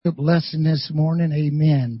worship lesson this morning.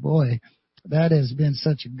 Amen. Boy, that has been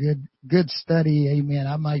such a good study. Amen.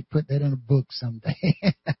 I might put that in a book someday.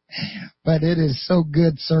 But it is so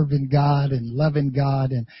good serving God and loving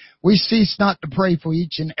God. And we cease not to pray for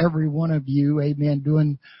each and every one of you. Amen.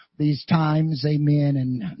 During these times. Amen.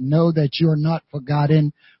 And know that you are not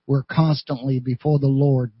forgotten. We're constantly before the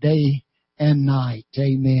Lord day and night.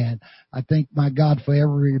 Amen. I thank my God for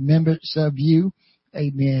every remembrance of you.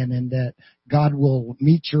 Amen. And that God will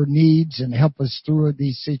meet your needs and help us through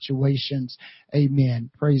these situations. Amen.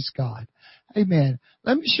 Praise God. Amen.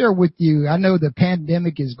 Let me share with you. I know the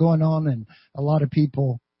pandemic is going on and a lot of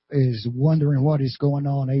people is wondering what is going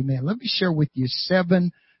on. Amen. Let me share with you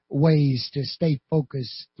 7 ways to stay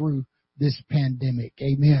focused through this pandemic.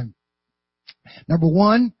 Amen. Number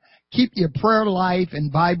 1, keep your prayer life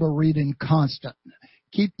and Bible reading constant.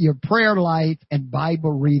 Keep your prayer life and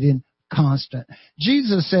Bible reading constant.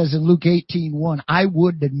 Jesus says in Luke 18:1, I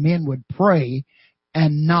would that men would pray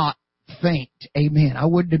and not faint. Amen. I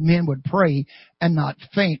would that men would pray and not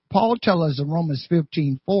faint. Paul tells us in Romans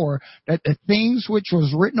 15:4 that the things which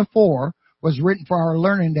was written afore was written for our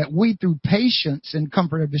learning, that we through patience and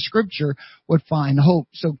comfort of the Scripture would find hope.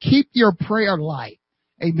 So keep your prayer life.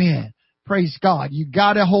 Amen. Praise God. You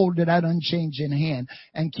got to hold to that unchanging hand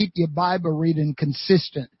and keep your Bible reading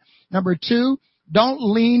consistent. Number 2, don't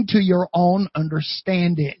lean to your own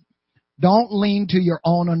understanding. Don't lean to your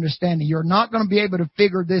own understanding. You're not going to be able to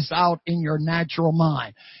figure this out in your natural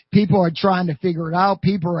mind. People are trying to figure it out.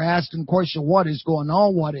 People are asking questions, what is going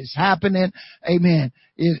on? What is happening? Amen.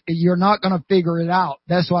 You're not going to figure it out.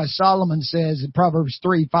 That's why Solomon says in Proverbs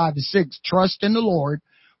 3:5-6, trust in the Lord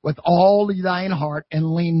with all thine heart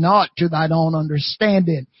and lean not to thine own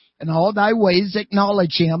understanding. In all thy ways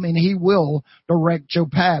acknowledge him and he will direct your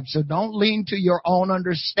path. So don't lean to your own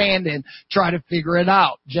understanding. Try to figure it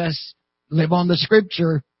out. Just live on the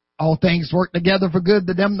Scripture. All things work together for good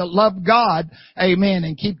to them that love God. Amen.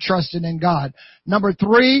 And keep trusting in God. Number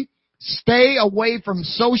 3, stay away from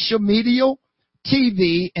social media,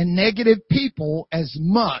 TV, and negative people as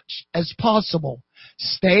much as possible.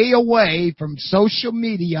 Stay away from social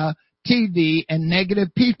media, TV, and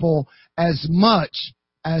negative people as much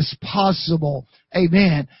as possible.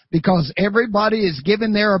 Amen. Because everybody is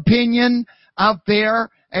giving their opinion out there.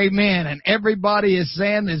 Amen. And everybody is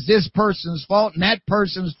saying it's this person's fault and that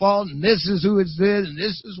person's fault and this is who it's this and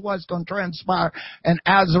this is what's going to transpire. And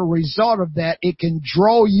as a result of that, it can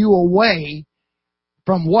draw you away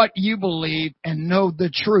from what you believe and know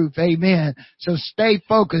the truth. Amen. So stay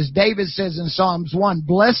focused. David says in Psalms 1,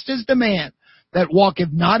 blessed is the man that walketh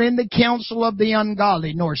not in the counsel of the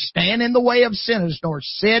ungodly, nor stand in the way of sinners, nor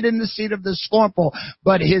sit in the seat of the scornful,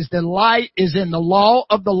 but his delight is in the law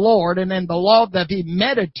of the Lord, and in the law that he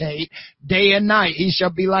meditate day and night. He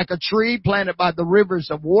shall be like a tree planted by the rivers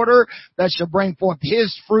of water, that shall bring forth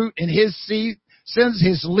his fruit in his season. Since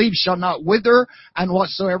his leaf shall not wither, and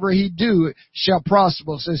whatsoever he do shall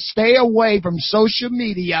prosper. So stay away from social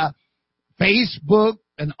media, Facebook,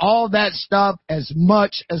 and all that stuff as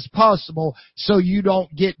much as possible so you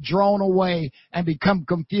don't get drawn away and become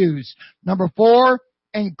confused. Number 4,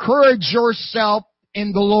 encourage yourself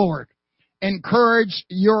in the Lord. Encourage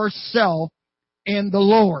yourself in the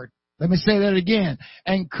Lord. Let me say that again.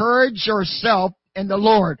 Encourage yourself in the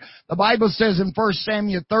Lord. The Bible says in 1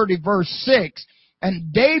 Samuel 30:6,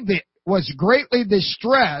 and David was greatly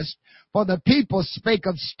distressed, for the people spake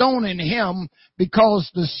of stoning him,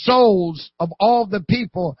 because the souls of all the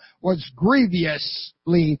people was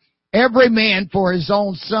grievously, every man for his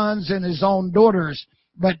own sons and his own daughters.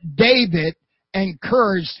 But David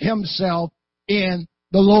encouraged himself in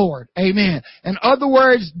the Lord. Amen. In other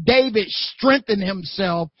words, David strengthened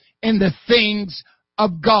himself in the things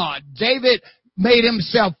of God. David made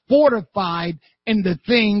himself fortified in the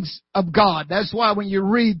things of God. That's why when you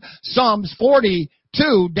read Psalms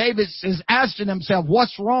 42, David is asking himself,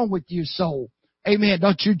 what's wrong with you, soul? Amen.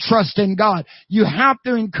 Don't you trust in God? You have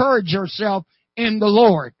to encourage yourself in the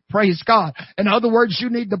Lord. Praise God. In other words, you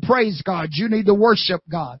need to praise God. You need to worship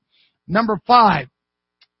God. Number 5,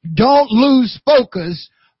 don't lose focus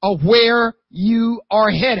of where you are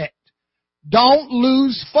headed. Don't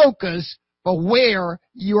lose focus for where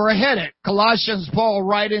you are headed. Colossians, Paul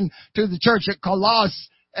writing to the church at Colossus,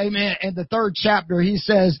 amen, in the 3rd chapter, he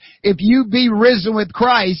says, if you be risen with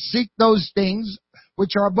Christ, seek those things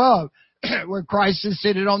which are above, where Christ is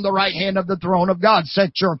seated on the right hand of the throne of God. Set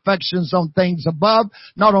your affections on things above,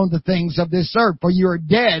 not on the things of this earth. For you are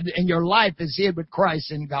dead, and your life is hid with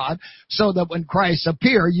Christ in God, so that when Christ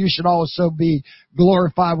appear, you should also be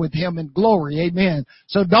glorified with him in glory. Amen.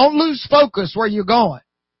 So don't lose focus where you're going.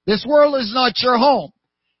 This world is not your home.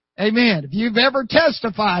 Amen. If you've ever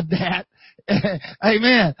testified that,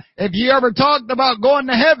 amen. If you ever talked about going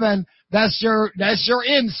to heaven, that's your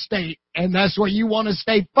end state, and that's where you want to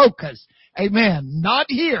stay focused. Amen. Not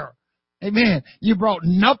here. Amen. You brought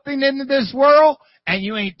nothing into this world, and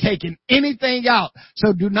you ain't taking anything out.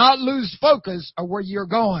 So do not lose focus of where you're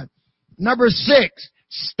going. Number 6,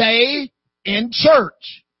 stay in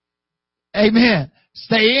church. Amen.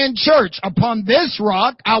 Stay in church. Upon this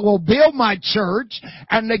rock I will build my church,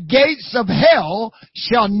 and the gates of hell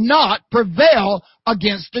shall not prevail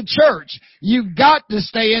against the church. You've got to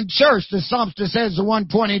stay in church. The psalmist says in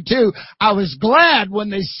 122, I was glad when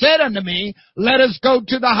they said unto me, let us go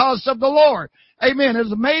to the house of the Lord. Amen.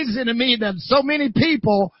 It's amazing to me that so many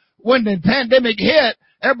people, when the pandemic hit,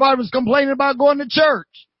 everybody was complaining about going to church.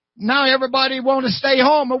 Now everybody want to stay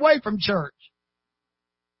home away from church.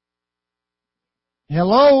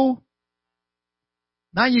 Hello?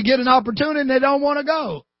 Now you get an opportunity and they don't want to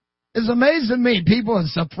go. It's amazing to me. People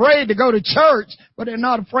are afraid to go to church, but they're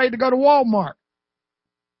not afraid to go to Walmart.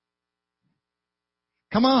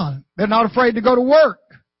 Come on. They're not afraid to go to work,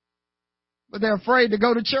 but they're afraid to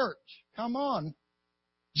go to church. Come on.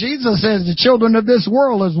 Jesus says the children of this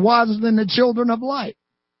world is wiser than the children of light.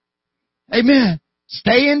 Amen.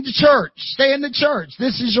 Stay in the church. Stay in the church.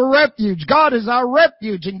 This is your refuge. God is our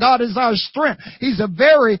refuge and God is our strength. He's a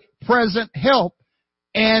very present help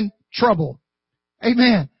in trouble.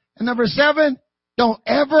 Amen. And number 7, don't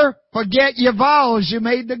ever forget your vows you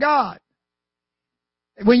made to God.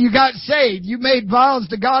 When you got saved, you made vows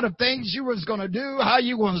to God of things you was going to do, how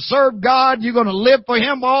you going to serve God, you're going to live for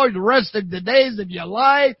Him all the rest of the days of your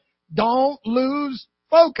life. Don't lose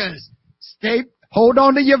focus. Hold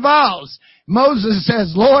on to your vows. Moses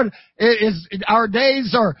says, Lord, our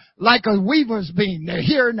days are like a weaver's beam. They're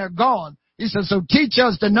here and they're gone. He says, so teach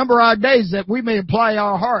us to number our days that we may apply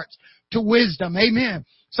our hearts to wisdom. Amen.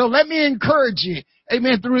 So let me encourage you,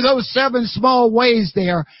 amen, through those 7 small ways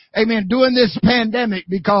there, amen, during this pandemic,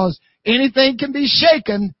 because anything can be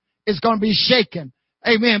shaken, it's going to be shaken.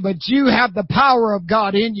 Amen. But you have the power of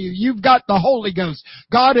God in you. You've got the Holy Ghost.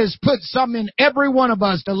 God has put some in every one of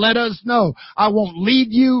us to let us know, I won't leave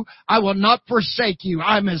you. I will not forsake you.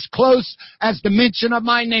 I'm as close as the mention of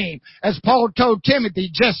my name. As Paul told Timothy,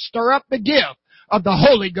 just stir up the gift of the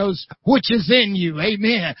Holy Ghost which is in you.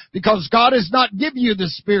 Amen. Because God has not given you the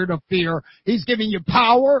spirit of fear. He's giving you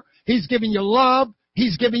power. He's giving you love.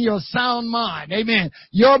 He's giving you a sound mind. Amen.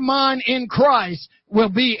 Your mind in Christ will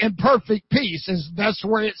be in perfect peace, as that's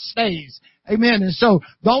where it stays. Amen. And so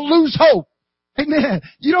don't lose hope. Amen.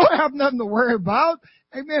 You don't have nothing to worry about.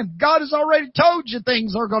 Amen. God has already told you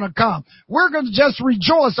things are going to come. We're going to just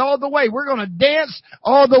rejoice all the way. We're going to dance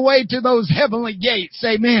all the way to those heavenly gates.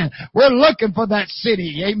 Amen. We're looking for that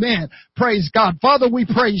city. Amen. Praise God. Father, we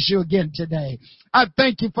praise you again today. I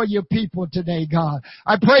thank you for your people today, God.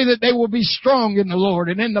 I pray that they will be strong in the Lord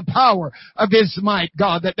and in the power of His might,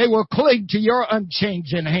 God, that they will cling to your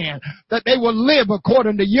unchanging hand, that they will live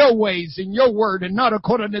according to your ways and your word and not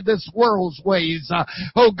according to this world's ways.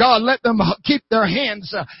 Oh God, let them keep their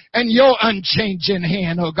hands in your unchanging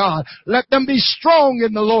hand, oh God. Let them be strong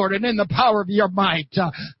in the Lord and in the power of your might.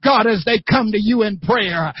 God, as they come to you in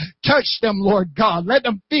prayer, touch them, Lord God. Let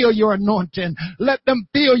them feel your anointing. Let them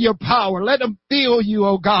feel your power. Let them feel you,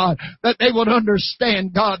 oh God, that they would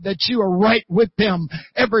understand, God, that you are right with them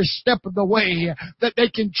every step of the way, that they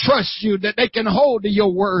can trust you, that they can hold to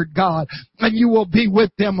your word, God, and you will be with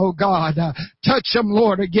them, oh God. Touch them,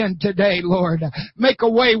 Lord, again today, Lord. Make a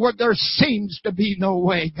way where there seems to be no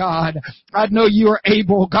way, God. I know you are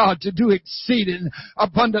able, God, to do exceeding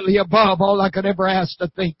abundantly above all I could ever ask to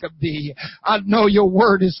think of thee. I know your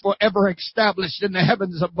word is forever established in the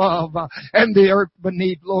heavens above and the earth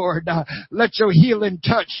beneath, Lord. Let your healing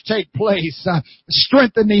touch take place.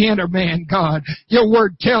 Strengthen the inner man, God. Your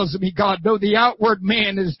word tells me, God, though the outward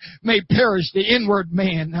man may perish, the inward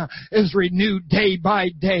man is renewed day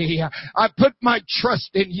by day. I put my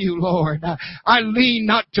trust in you, Lord. I lean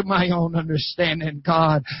not to my own understanding,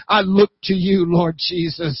 God. I look to you, Lord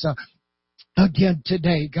Jesus. Again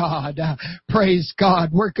today, God. Praise God.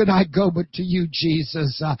 Where could I go but to you,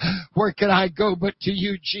 Jesus? Where could I go but to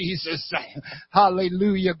you, Jesus?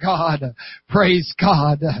 Hallelujah, God. Praise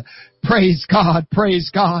God. Praise God.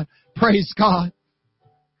 Praise God. Praise God.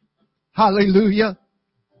 Hallelujah.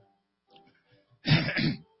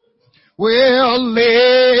 We're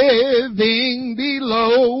living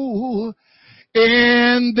below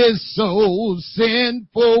in this so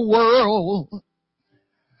sinful world.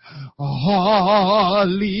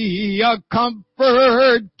 Hardly a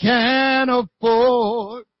comfort can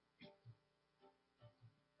afford.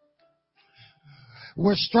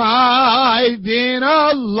 We're striving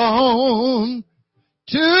alone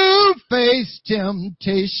to face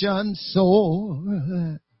temptation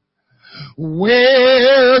sore.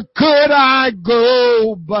 Where could I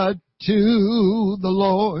go but to the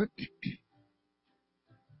Lord?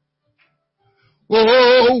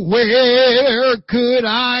 Oh, where could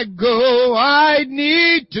I go? I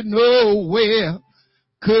need to know where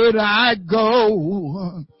could I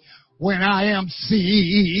go when I am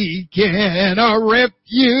seeking a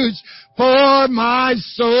refuge for my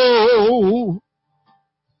soul.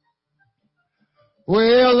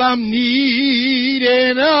 Well, I'm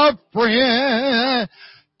needing a friend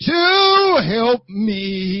to help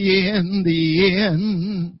me in the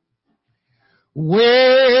end.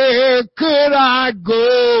 Where could I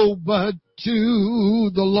go but to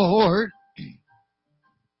the Lord?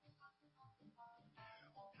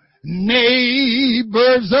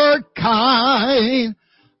 Neighbors are kind,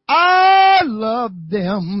 I love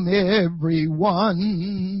them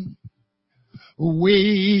everyone.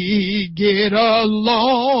 We get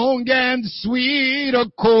along and sweet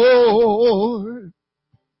accord.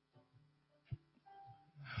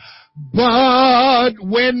 But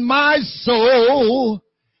when my soul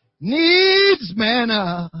needs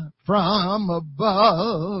manna from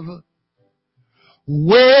above,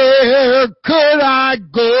 where could I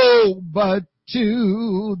go but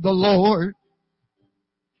to the Lord?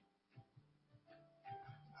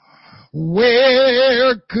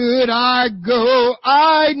 Where could I go?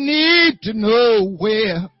 I need to know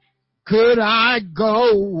where could I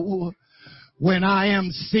go when I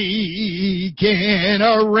am seeking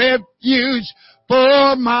a refuge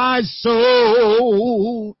for my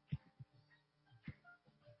soul.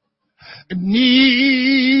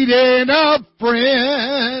 Needing a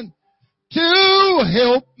friend to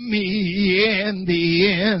help me in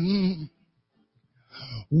the end.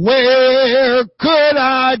 Where could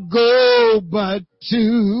I go but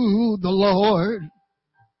to the Lord?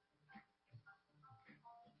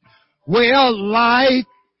 Well, life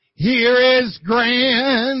here is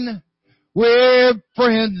grand with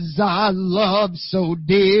friends I love so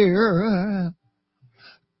dear.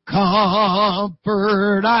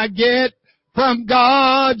 Comfort I get from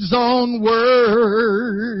God's own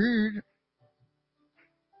word.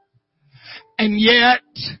 And yet,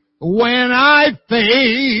 when I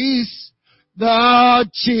face the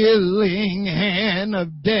chilling hand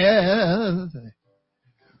of death,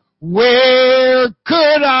 where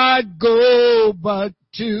could I go but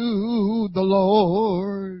to the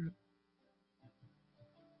Lord?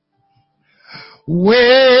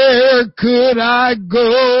 Where could I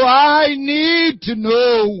go? I need to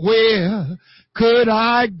know where could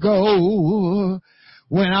I go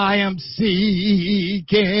when I am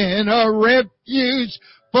seeking a refuge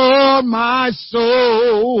for my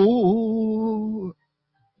soul.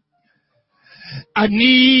 I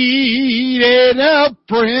needed a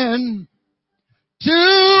friend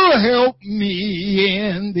to help me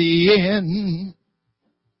in the end.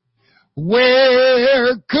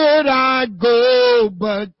 Where could I go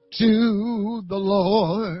but to the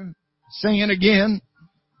Lord? Sing it again.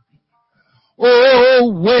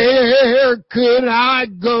 Oh, where could I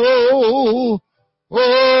go?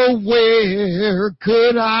 Oh, where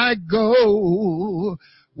could I go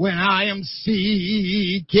when I am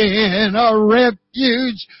seeking a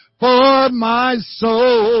refuge for my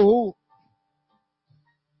soul?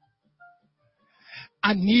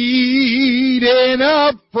 I needed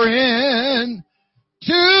a friend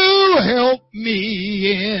to help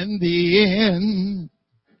me in the end.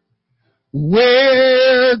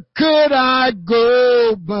 Where could I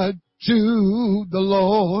go but to the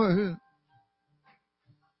Lord?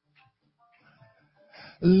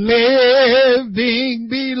 Living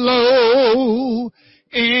below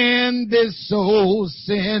in this so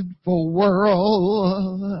sinful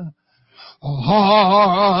world,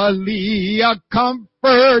 hardly a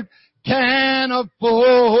comfort can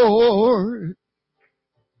afford.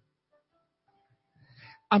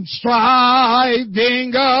 I'm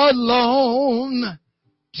striving alone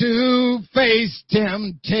to face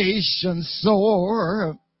temptation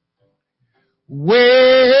sore.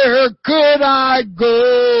 Where could I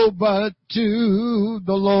go but to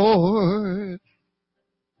the Lord?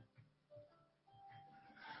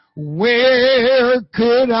 Where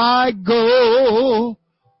could I go?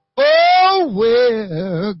 Oh,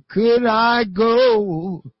 where could I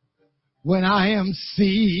go when I am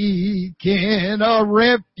seeking a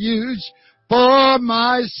refuge for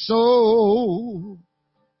my soul?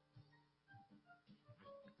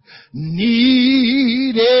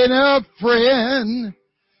 Needing a friend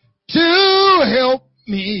to help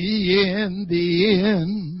me in the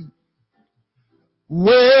end.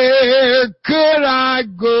 Where could I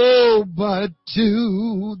go but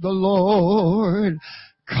to the Lord?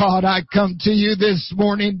 God, I come to you this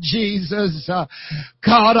morning, Jesus.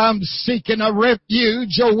 God, I'm seeking a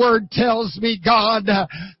refuge. Your word tells me, God,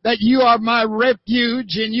 that you are my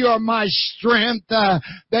refuge and you are my strength,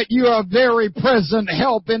 that you are very present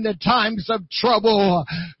help in the times of trouble.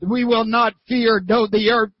 We will not fear though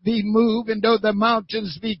the earth be moved and though the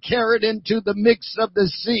mountains be carried into the midst of the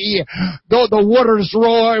sea, though the waters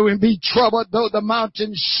roar and be troubled, though the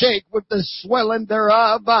mountains shake with the swelling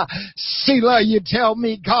thereof. Selah, you tell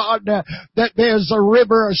me, God, that there's a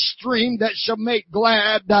river, a stream that shall make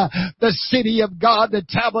glad the city of God, the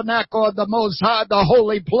tabernacle of the Most High, the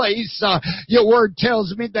holy place. Your word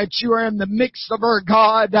tells me that you are in the midst of her,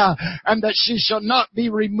 God, and that she shall not be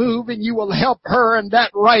removed, and you will help her, and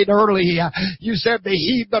that right early. You said the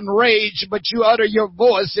heathen rage, but you utter your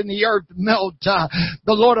voice and the earth melt. The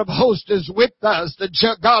Lord of hosts is with us. The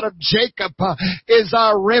God of Jacob is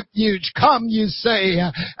our refuge. Come, you say,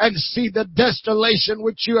 and see the desolation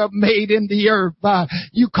which you have made in the earth.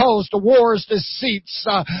 You caused the wars to cease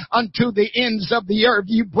unto the ends of the earth.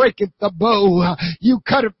 You breaketh the bow. You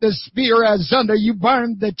cutteth the spear as under. You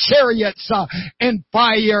burn the chariots in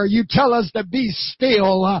fire. You tell us to be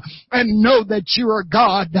still and know that you are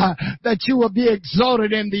God, that you will be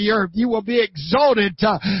exalted in the earth. You will be exalted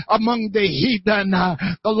among the heathen.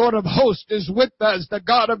 The Lord of hosts is with us. The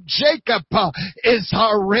God of Jacob is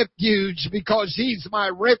our refuge, because he's my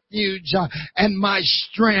refuge and my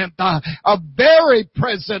strength, a very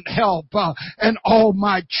present help in all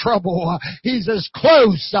my trouble. He's as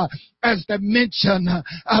close as the mention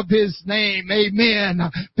of his name. Amen.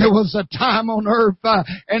 There was a time on earth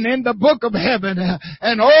and in the book of heaven,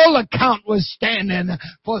 and all account was standing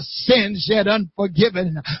for sins yet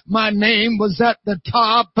unforgiven. My name was at the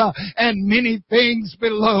top and many things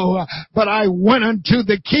below, but I went unto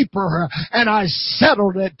the keeper and I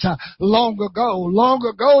settled it long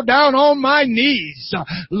ago down on my knees.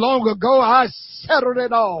 Long ago I settled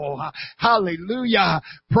it all. Hallelujah.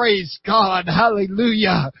 Praise God.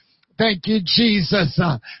 Hallelujah. Thank you, Jesus.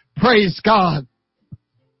 Praise God.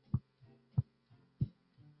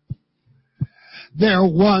 There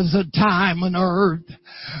was a time on earth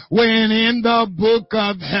when in the book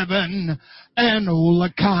of heaven an old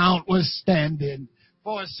account was standing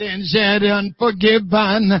for sins yet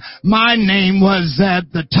unforgiven. My name was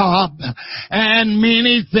at the top and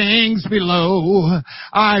many things below.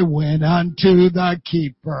 I went unto the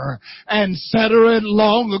keeper and settled it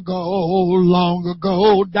long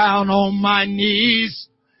ago, down on my knees.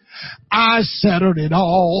 I settled it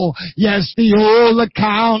all. Yes, the old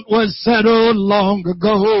account was settled long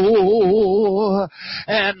ago.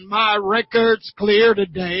 And my record's clear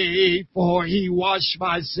today, for he washed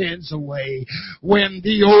my sins away. When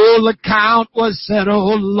the old account was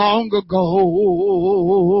settled long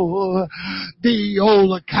ago, the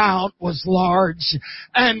old account was large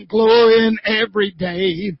and glowing every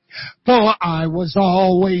day. For I was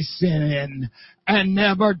always sinning and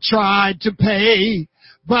never tried to pay.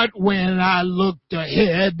 But when I looked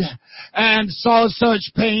ahead and saw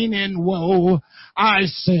such pain and woe, I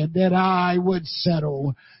said that I would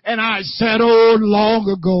settle. And I settled long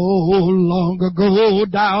ago,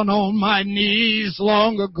 down on my knees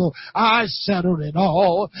long ago. I settled it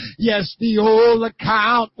all. Yes, the old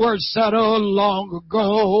account was settled long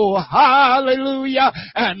ago. Hallelujah.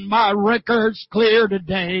 And my record's clear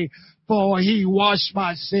today, for he washed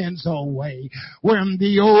my sins away. When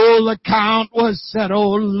the old account was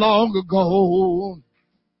settled long ago.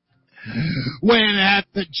 When at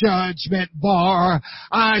the judgment bar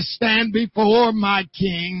I stand before my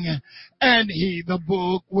King, and he the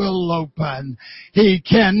book will open, he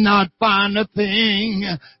cannot find a thing.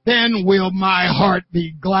 Then will my heart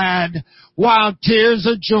be glad, while tears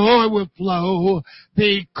of joy will flow,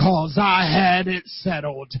 because I had it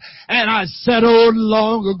settled. And I settled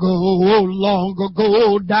long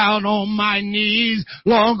ago, down on my knees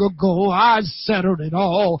long ago. I settled it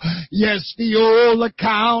all. Yes, the old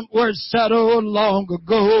account was settled long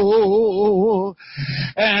ago.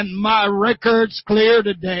 And my record's clear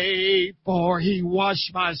today, for he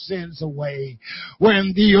washed my sins away.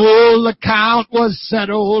 When the old account was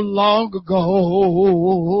settled long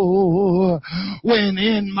ago. When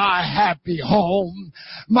in my happy home,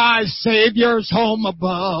 my Savior's home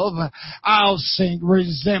above, I'll sing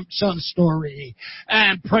redemption story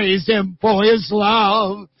and praise him for his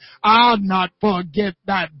love. I'll not forget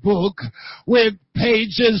that book with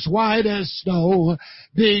pages white as snow,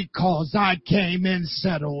 because I came and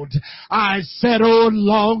settled. I settled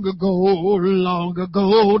long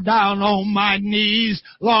ago, down on my knees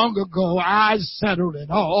long ago. I settled it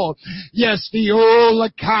all. Yes, the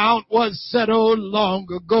old account was settled long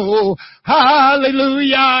ago.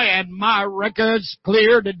 Hallelujah, and my record's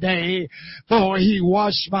clear today, for He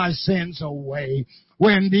washed my sins away.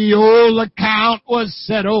 When the old account was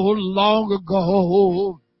settled long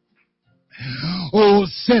ago. Oh,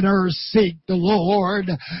 sinners, seek the Lord.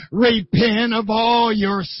 Repent of all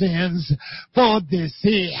your sins, for this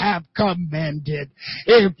He hath commanded.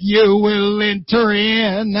 If you will enter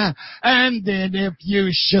in, and then if you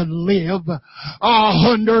should live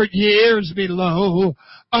 100 years below,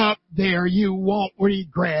 up there you won't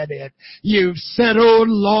regret it. You've settled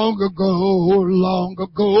long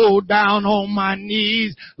ago, down on my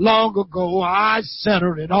knees long ago. I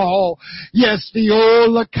settled it all. Yes, the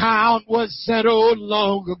old account was settled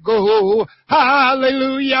long ago.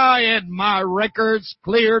 Hallelujah, and my record's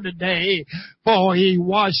clear today, for He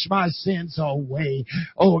washed my sins away.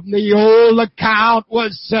 Oh, the old account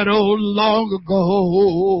was settled long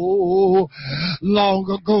ago,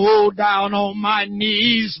 down on my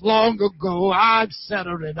knees long ago. I've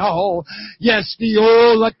settled it all. Yes, the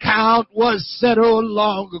old account was settled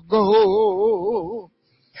long ago.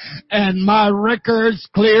 And my record's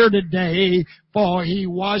clear today, for He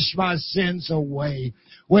washed my sins away.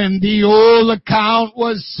 When the old account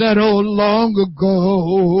was settled long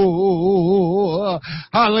ago.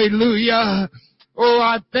 Hallelujah. Oh,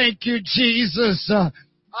 I thank you, Jesus. I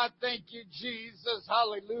thank you, Jesus.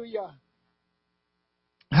 Hallelujah.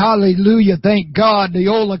 Hallelujah. Thank God the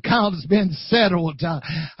old account has been settled.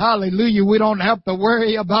 Hallelujah. We don't have to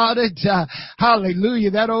worry about it.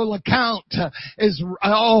 Hallelujah. That old account is,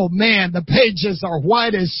 oh man, the pages are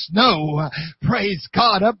white as snow. Praise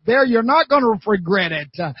God. Up there, you're not going to regret it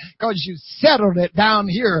because you settled it down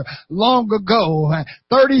here long ago.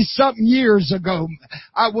 30-something years ago,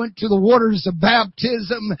 I went to the waters of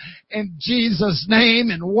baptism in Jesus' name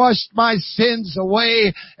and washed my sins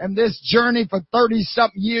away. And this journey for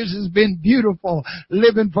 30-something years has been beautiful,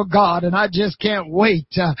 living for God, and I just can't wait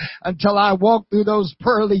until I walk through those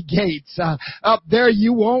pearly gates. Up there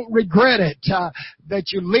you won't regret it,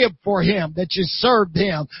 that you lived for Him, that you served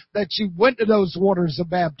Him, that you went to those waters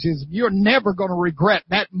of baptism. You're never going to regret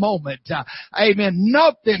that moment. Amen.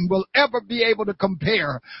 Nothing will ever be able to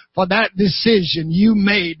compare for that decision you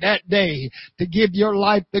made that day to give your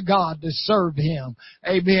life to God, to serve Him.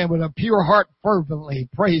 Amen. With a pure heart fervently.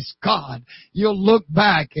 Praise God. You'll look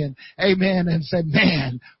back and amen and say,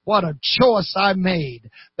 man, what a choice I made.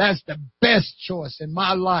 That's the best choice in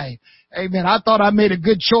my life. Amen. I thought I made a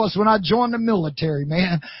good choice when I joined the military,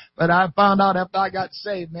 man. But I found out after I got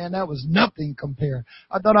saved, man, that was nothing compared.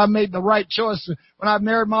 I thought I made the right choice when I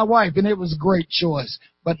married my wife, and it was a great choice.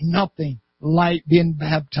 But nothing like being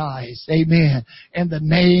baptized. Amen. In the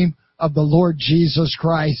name of the Lord Jesus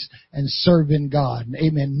Christ and serving God.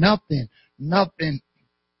 Amen. Nothing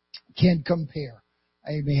can compare.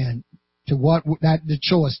 Amen. To what the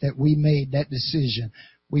choice that we made, that decision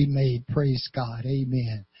we made. Praise God.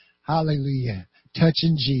 Amen. Hallelujah.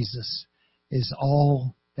 Touching Jesus is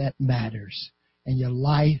all that matters. And your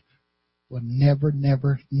life will never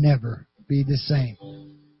be the same.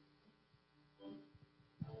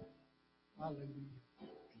 Hallelujah.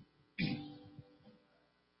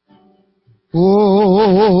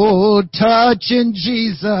 Oh, touching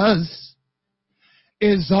Jesus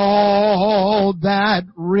is all that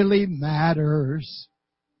really matters.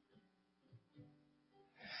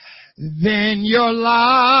 Then your life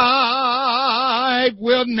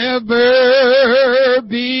will never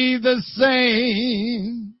be the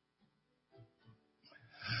same.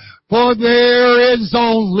 For there is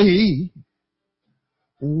only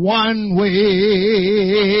one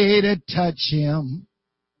way to touch Him.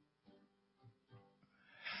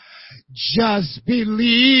 Just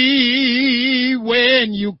believe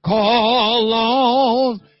when you call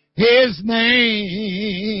on His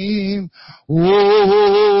name.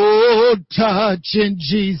 Oh, touching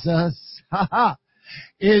Jesus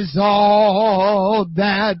is all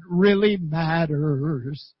that really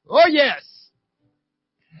matters. Oh, yes.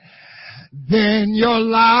 Then your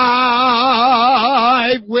life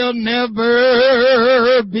will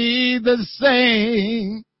never be the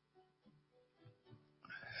same.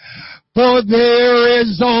 For there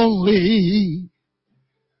is only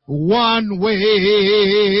one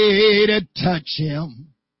way to touch Him.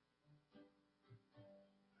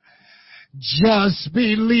 Just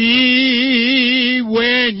believe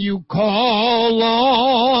when you call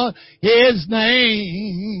on His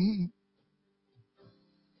name.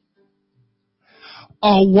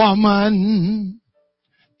 A woman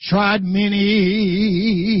tried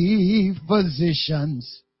many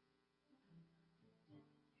physicians,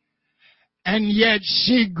 and yet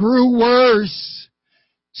she grew worse.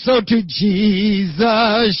 So to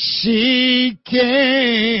Jesus she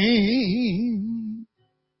came.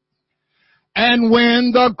 And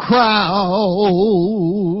when the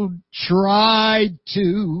crowd tried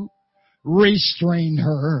to restrain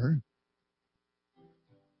her,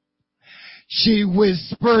 she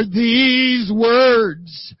whispered these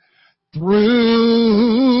words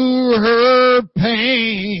through her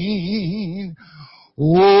pain.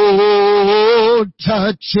 Oh,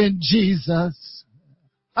 touching Jesus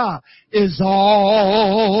is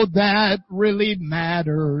all that really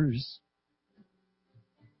matters.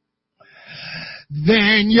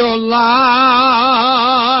 Then your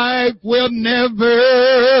life will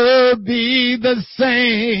never be the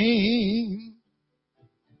same.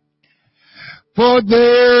 For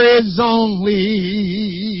there is only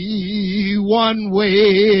one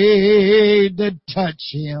way to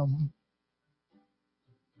touch Him.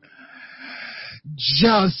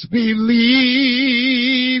 Just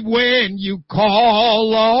believe when you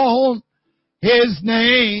call on His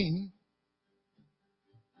name.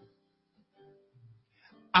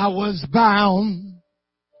 I was bound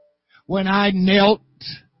when I knelt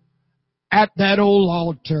at that old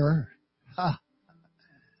altar.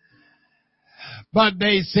 But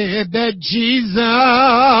they said that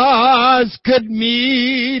Jesus could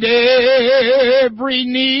meet every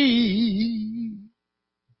need.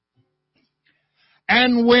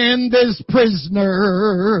 And when this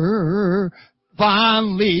prisoner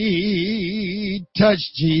finally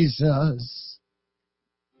touched Jesus,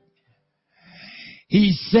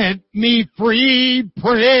 He set me free,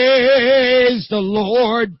 praise the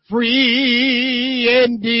Lord, free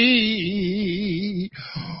indeed.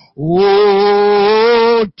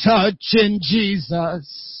 Oh, touching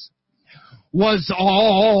Jesus was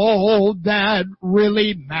all that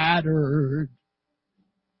really mattered.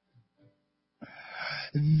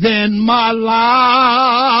 Then my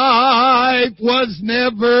life was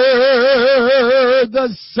never the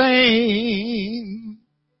same.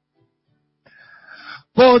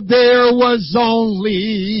 For there was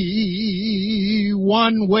only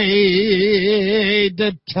one way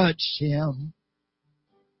to touch Him.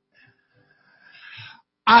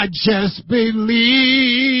 I just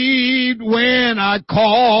believed when I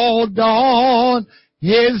called on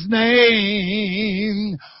His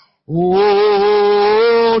name.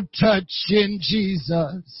 Oh, touching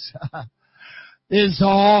Jesus is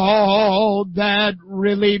all that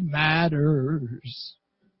really matters.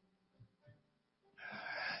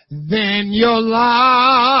 Then your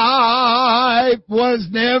life was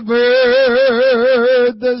never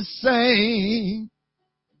the same.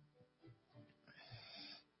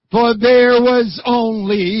 For there was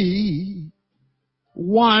only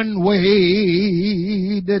one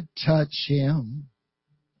way to touch Him.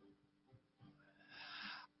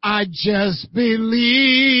 I just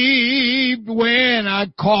believed when I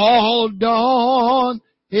called on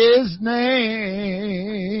His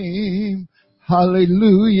name.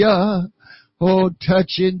 Hallelujah. Oh,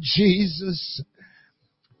 touching Jesus.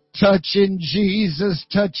 Touching Jesus.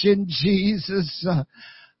 Touching Jesus.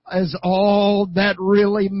 Is all that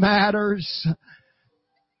really matters.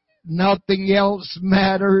 Nothing else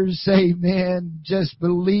matters. Amen. Just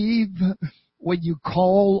believe when you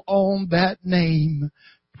call on that name.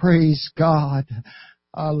 Praise God.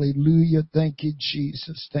 Hallelujah. Thank you,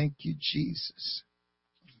 Jesus. Thank you, Jesus.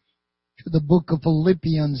 To the book of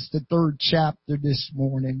Philippians, the 3rd chapter this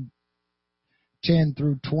morning, 10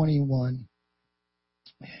 through 21.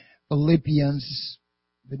 Philippians,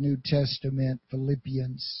 the New Testament,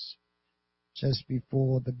 Philippians, just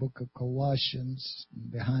before the book of Colossians,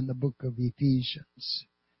 behind the book of Ephesians.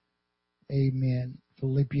 Amen.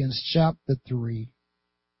 Philippians chapter 3,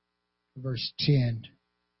 verse 10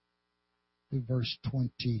 to verse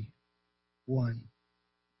 21.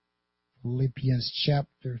 Philippians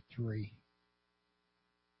chapter 3,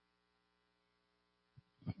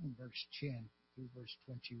 verse 10 through verse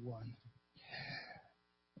 21.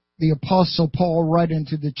 The Apostle Paul writing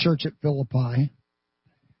to the church at Philippi,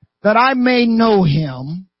 that I may know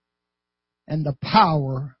Him and the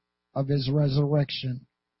power of His resurrection,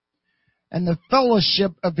 and the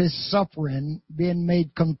fellowship of His suffering, being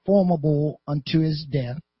made conformable unto His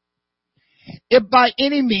death, if by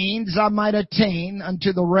any means I might attain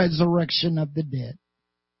unto the resurrection of the dead.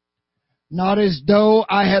 Not as though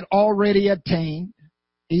I had already attained,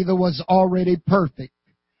 either was already perfect,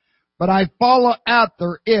 but I follow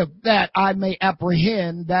after, if that I may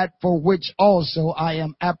apprehend that for which also I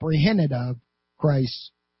am apprehended of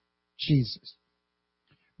Christ Jesus.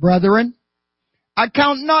 Brethren, I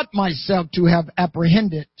count not myself to have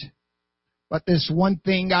apprehended, but this one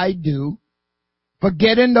thing I do,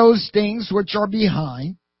 forgetting those things which are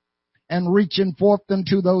behind, and reaching forth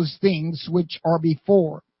unto those things which are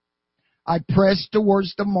before. I press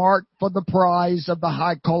towards the mark for the prize of the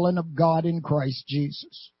high calling of God in Christ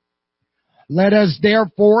Jesus. Let us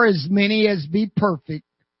therefore, as many as be perfect,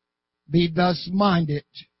 be thus minded.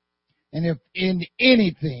 And if in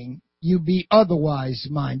anything you be otherwise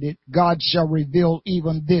minded, God shall reveal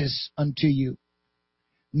even this unto you.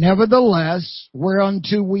 Nevertheless,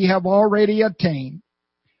 whereunto we have already attained,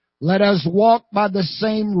 let us walk by the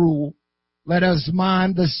same rule, let us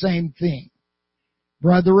mind the same thing.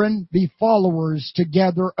 Brethren, be followers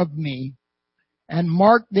together of me, and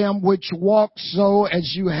mark them which walk so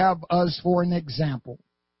as you have us for an example.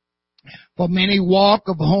 For many walk,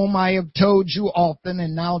 of whom I have told you often,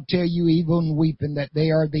 and now tell you even weeping, that they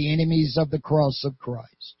are the enemies of the cross of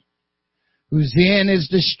Christ, whose end is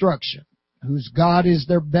destruction, whose God is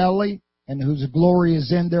their belly, and whose glory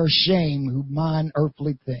is in their shame, who mind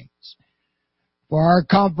earthly things. For our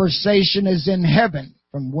conversation is in heaven,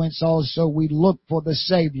 from whence also we look for the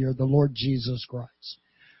Savior, the Lord Jesus Christ,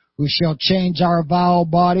 who shall change our vile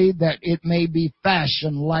body, that it may be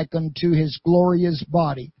fashioned like unto His glorious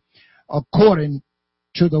body, according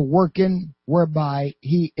to the working whereby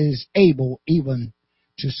He is able even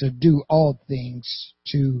to subdue all things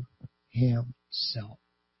to Himself.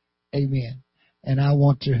 Amen. And I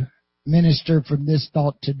want to minister from this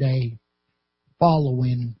thought today,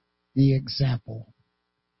 following the example.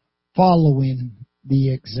 Following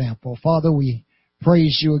the example. Father, we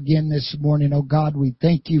praise you again this morning. Oh God, we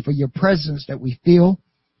thank you for your presence that we feel.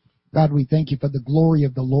 God, we thank you for the glory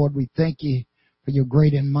of the Lord. We thank you for your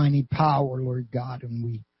great and mighty power, Lord God. And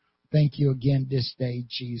we thank you again this day,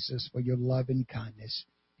 Jesus, for your love and kindness.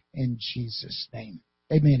 In Jesus' name.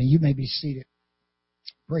 Amen. And you may be seated.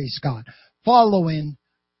 Praise God. Following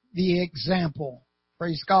the example.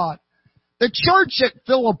 Praise God. The church at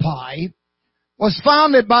Philippi was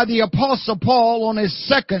founded by the Apostle Paul on his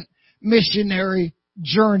second missionary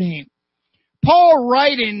journey.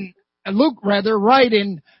 Luke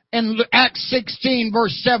writing in Acts 16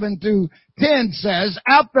 verse 7 through 10 says,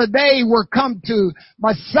 after they were come to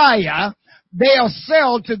Messiah, they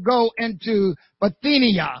sailed to go into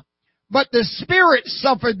Bithynia. But the Spirit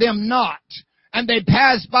suffered them not. And they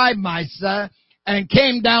passed by Mysia and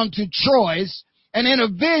came down to Troas, and in a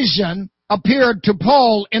vision appeared to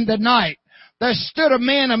Paul in the night. There stood a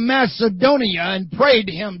man of Macedonia and prayed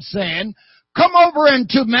him, saying, come over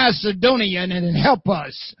into Macedonia and help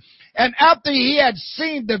us. And after he had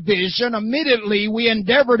seen the vision, immediately we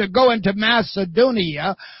endeavored to go into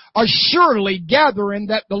Macedonia, assuredly gathering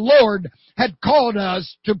that the Lord had called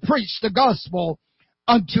us to preach the gospel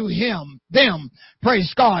unto them.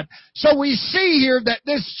 Praise God. So we see here that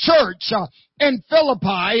this church in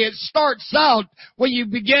Philippi, it starts out when you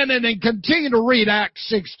begin it and continue to read Acts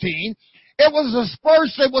 16. It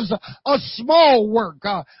was a small work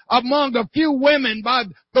among a few women by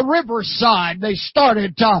the riverside. They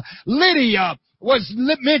started. Lydia was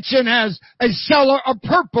mentioned as a seller of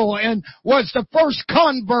purple and was the first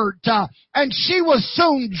convert. And she was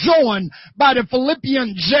soon joined by the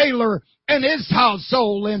Philippian jailer and his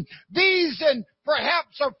household. And these and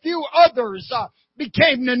perhaps a few others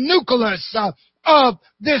became the nucleus of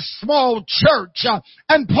this small church.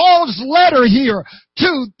 And Paul's letter here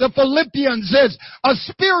to the Philippians is a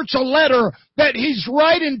spiritual letter that he's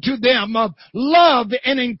writing to them of love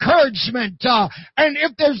and encouragement. And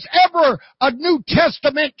if there's ever a New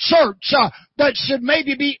Testament church that should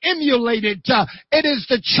maybe be emulated, it is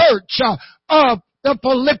the church of the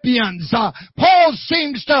Philippians. Paul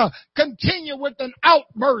seems to continue with an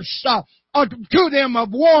outburst to them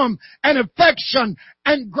of warmth and affection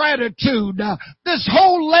and gratitude. This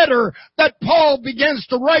whole letter that Paul begins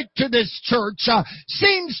to write to this church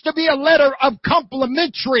seems to be a letter of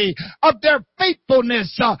complimentary of their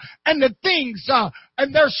faithfulness and the things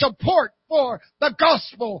and their support for the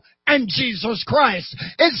gospel and Jesus Christ.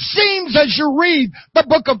 It seems as you read the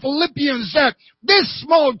book of Philippians that this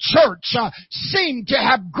small church seemed to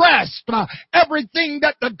have grasped everything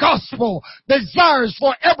that the gospel desires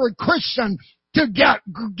for every Christian to get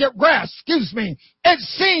rest. It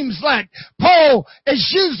seems like Paul is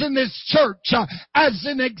using this church as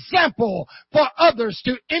an example for others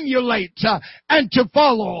to emulate and to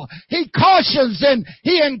follow. He cautions and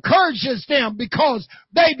he encourages them because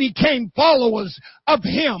they became followers of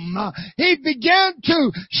him. He began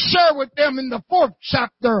to share with them in the 4th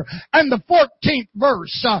chapter and the 14th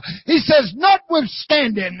verse. He says,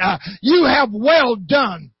 notwithstanding, you have well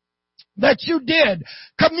done that you did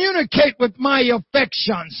communicate with my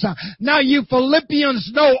affections. Now you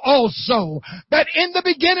Philippians know also that in the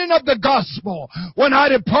beginning of the gospel, when I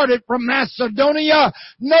departed from Macedonia,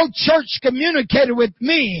 no church communicated with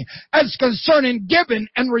me as concerning giving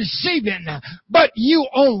and receiving, but you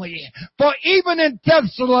only. For even in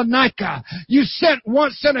Thessalonica, you sent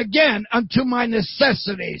once and again unto my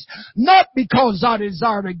necessities, not because I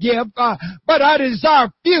desire to give, but I desire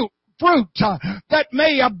fruit that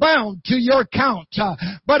may abound to your count.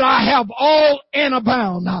 But I have all and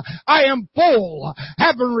abound. I am full,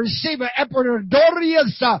 having received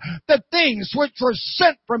Epaphroditus the things which were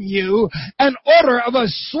sent from you, an odor of a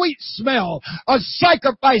sweet smell, a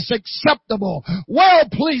sacrifice acceptable, well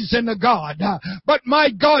pleasing to God. But my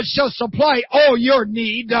God shall supply all your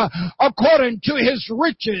need according to His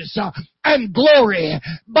riches and glory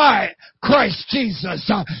by Christ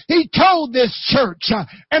Jesus. He told this church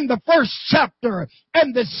in the first chapter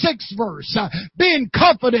and the 6th verse, being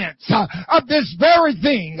confident of this very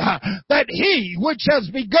thing, that He which has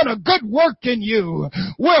begun a good work in you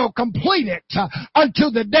will complete it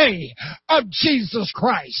unto the day of Jesus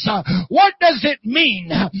Christ. What does it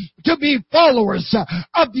mean to be followers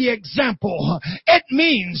of the example? It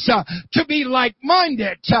means to be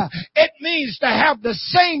like-minded. It means to have the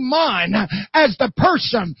same mind as the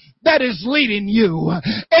person that is leading you.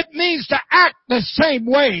 It means to act the same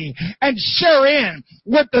way and share in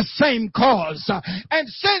with the same cause. And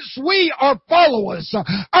since we are followers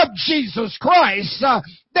of Jesus Christ,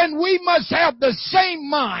 then we must have the same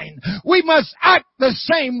mind. We must act the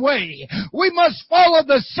same way. We must follow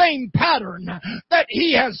the same pattern that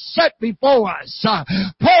He has set before us.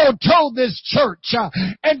 Paul told this church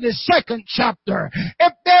in the 2nd chapter,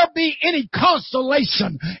 if there be any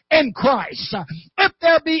consolation in Christ, if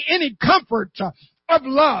there be any comfort of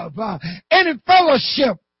love, any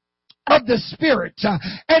fellowship of the Spirit,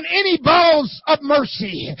 and any bowels of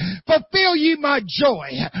mercy, fulfill ye my joy,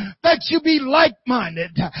 that you be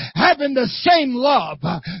like-minded, having the same love,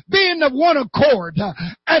 being of one accord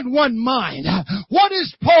and one mind. What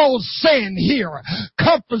is Paul saying here?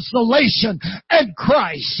 Consolation in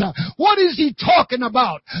Christ. What is he talking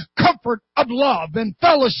about? Comfort of love and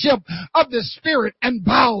fellowship of the Spirit and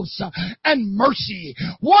bowels and mercy.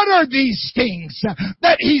 What are these things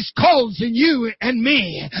that he's causing you and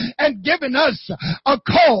me and given us a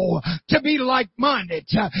call to be like-minded?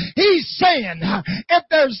 He's saying, if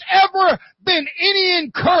there's ever been any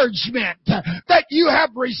encouragement that you have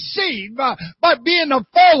received by being a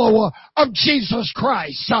follower of Jesus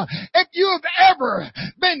Christ, if you have ever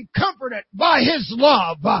been comforted by His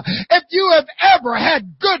love, if you have ever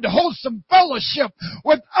had good, wholesome fellowship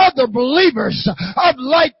with other believers of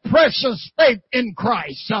like precious faith in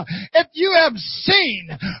Christ, if you have seen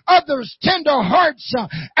others' tender hearts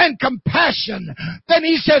and compassion, then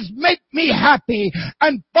He says, make me happy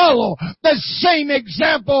and follow the same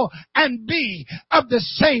example and be of the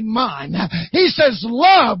same mind. He says,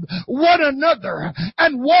 love one another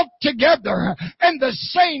and walk together in the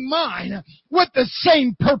same mind with the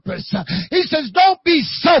same purpose. He says, don't be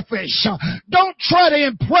selfish. Don't try to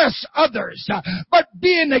impress others, but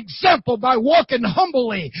be an example by walking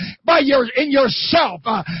humbly in yourself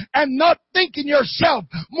and not thinking yourself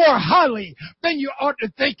more highly than you ought to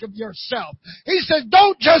think of yourself. He says,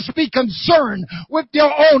 don't just be concerned with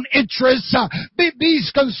your own interests. Be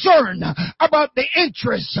concerned about the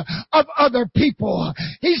interests of other people.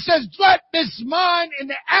 He says, let this mind and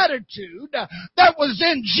the attitude that was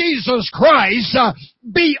in Jesus Christ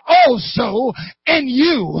be also in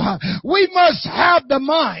you. We must have the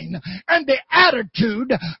mind and the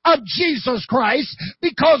attitude of Jesus Christ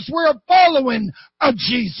because we're following of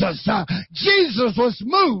Jesus. Jesus was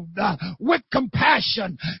moved with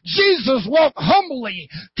compassion. Jesus walked humbly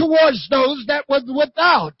towards those that were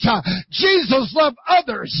without. Jesus loved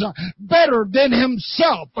others better than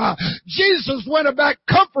Himself. Jesus went about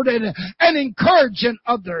comforting and encouraging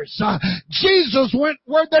others. Jesus went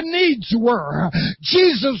where the needs were.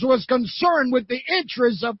 Jesus was concerned with the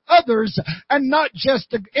interests of others and not just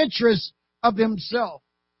the interests of Himself.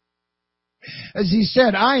 As He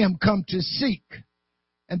said, I am come to seek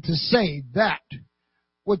and to save that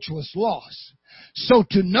which was lost. So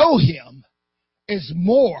to know Him is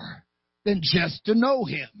more than just to know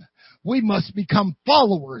Him. We must become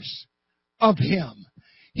followers of Him.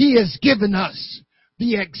 He has given us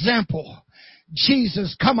the example.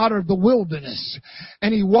 Jesus come out of the wilderness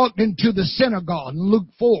and he walked into the synagogue. In Luke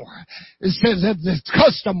 4, it says that the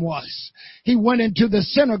custom was, he went into the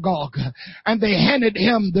synagogue and they handed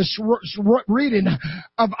him the reading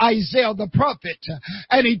of Isaiah the prophet.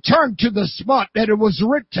 And he turned to the spot that it was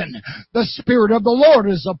written, the Spirit of the Lord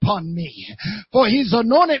is upon me, for he's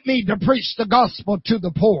anointed me to preach the gospel to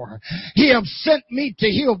the poor. He have sent me to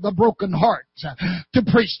heal the broken heart, to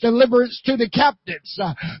preach deliverance to the captives,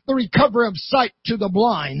 the recovery of sight to the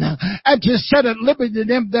blind, and to set at liberty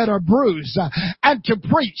them that are bruised, and to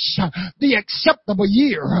preach the acceptable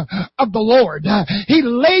year of the Lord. He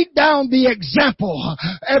laid down the example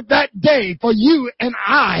of that day for you and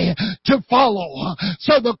I to follow.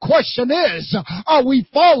 So the question is, are we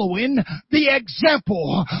following the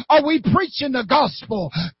example? Are we preaching the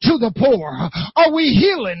gospel to the poor? Are we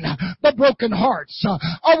healing the broken hearts?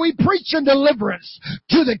 Are we preaching deliverance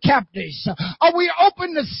to the captives? Are we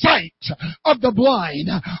opening the sight of the blind?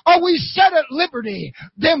 Are we set at liberty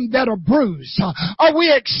them that are bruised? Are we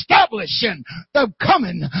establishing the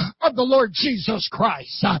coming of the Lord Jesus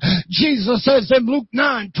Christ? Jesus says in Luke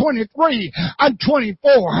 9:23 and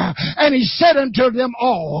 24, and he said unto them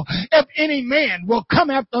all, if any man will come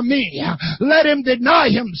after me, let him deny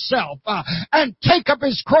himself and take up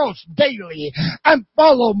his cross daily and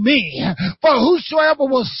follow me. For whosoever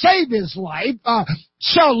will save his life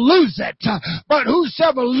shall lose it, but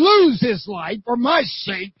whosoever lose his life for my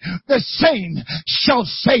sake, the same shall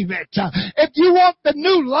save it. If you want the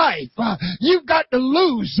new life, you've got to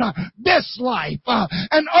lose this life.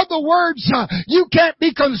 In other words, you can't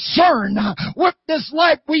be concerned with this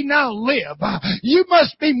life we now live. You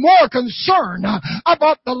must be more concerned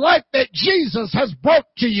about the life that Jesus has brought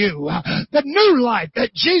to you, the new life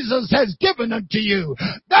that Jesus has given unto you.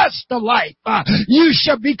 That's the life you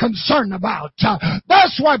should be concerned about.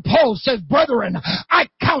 That's why Paul says, brethren, I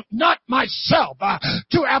count not myself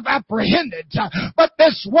to have apprehended, but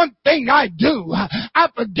this one thing I do, I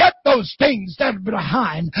forget those things that are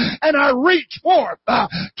behind, and I reach forth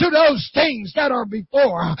to those things that are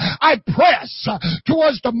before. I press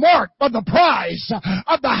towards the mark for the prize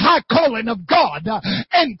of the high calling of God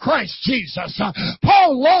in Christ Jesus.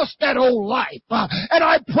 Paul lost that old life, and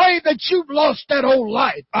I pray that you've lost that old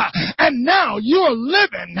life, and now you're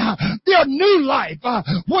living your new life,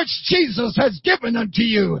 which Jesus has given unto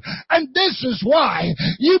you. And this is why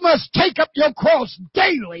you must take up your cross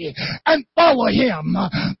daily and follow him.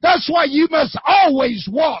 That's why you must always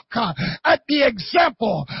walk at the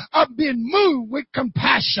example of being moved with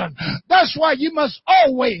compassion. That's why you must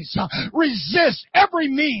always resist every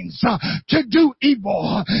means to do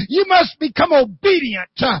evil. You must become obedient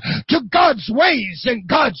to God's ways and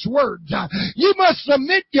God's word. You must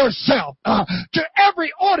submit yourself to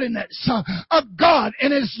every ordinance of God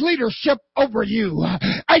and his leadership over you.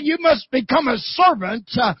 And you must become a servant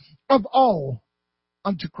of all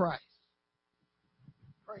unto Christ.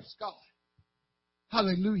 Praise God.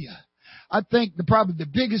 Hallelujah. I think probably the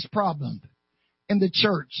biggest problem in the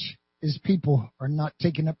church is people are not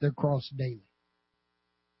taking up their cross daily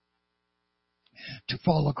to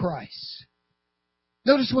follow Christ.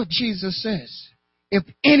 Notice what Jesus says. If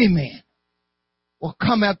any man will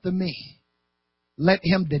come after me, let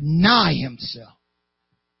him deny himself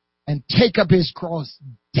and take up his cross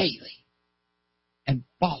daily and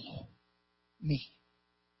follow me.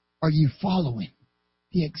 Are you following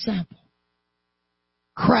the example?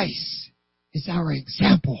 Christ is our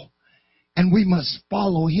example, and we must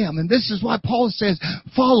follow him. And this is why Paul says,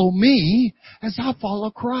 follow me as I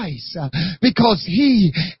follow Christ. Because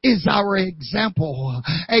he is our example.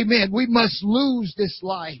 Amen. We must lose this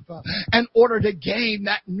life in order to gain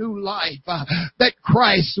that new life that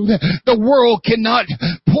Christ, the world cannot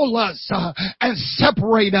pull us and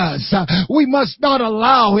separate us. We must not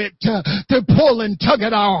allow it to pull and tug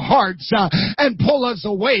at our hearts and pull us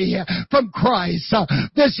away from Christ.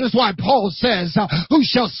 This is why Paul says, who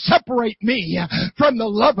shall separate me from the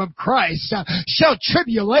love of Christ? Shall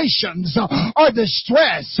tribulations or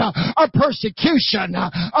distress or persecution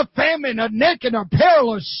or famine or naked or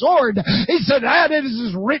peril or sword? He said, that it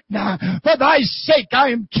is written, for thy sake I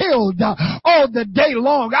am killed all the day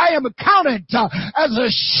long. I am accounted as a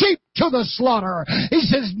sheep to the slaughter. He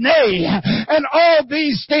says, nay, and all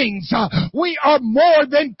these things we are more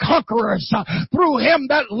than conquerors through him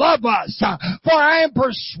that love us. For I am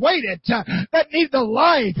persuaded that neither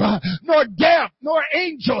life, nor death, nor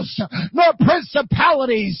angels, nor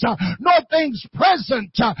principalities, nor things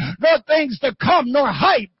present, nor things to come, nor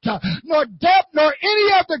height, nor death, nor any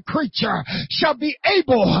other creature shall be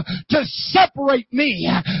able to separate me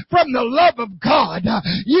from the love of God.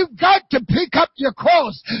 You've got to pick up your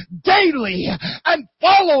cross daily and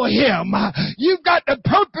follow Him. You've got the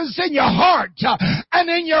purpose in your heart and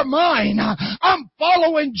in your mind. I'm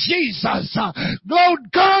following Jesus. Lord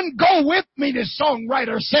God, go with me, the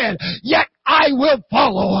songwriter said, yet I will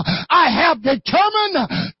follow. I have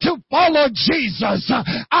determined to follow Jesus.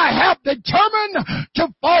 I have determined to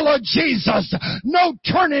follow Jesus. No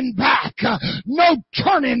turning back. No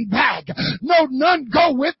turning back. No, none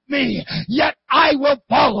go with me, yet I will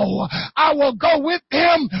follow. I will go with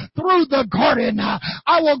Him through the garden.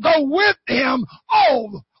 I will go with Him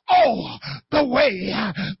all the way.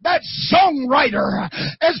 That songwriter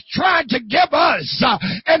is trying to give us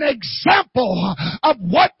an example of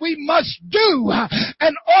what we must do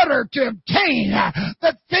in order to obtain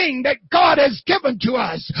the thing that God has given to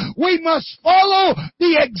us. We must follow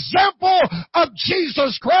the example of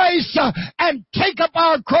Jesus Christ and take up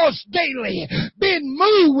our cross daily, being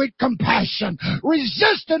moved with compassion,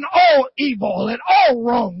 resisting all evil and all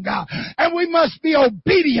wrong. And we must be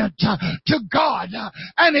obedient to God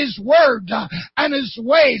and His Word and His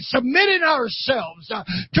ways, submitting ourselves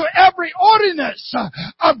to every ordinance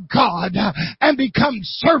of God and become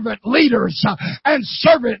servant leaders and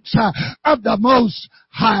servants of the Most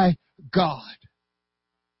High God.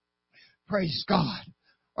 Praise God.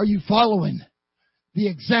 Are you following the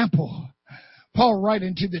example? Paul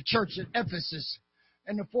writing to the church at Ephesus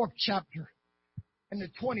in the 4th chapter in the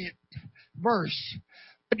 20th verse.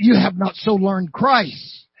 But you have not so learned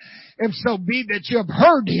Christ, if so be that you have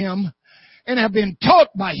heard Him and have been taught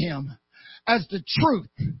by Him, as the truth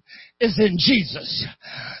is in Jesus,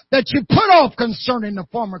 that you put off concerning the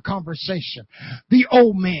former conversation the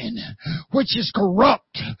old man, which is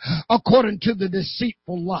corrupt according to the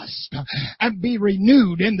deceitful lust, and be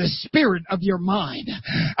renewed in the spirit of your mind,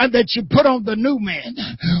 and that you put on the new man,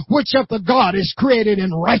 which of the God is created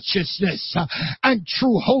in righteousness and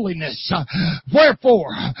true holiness.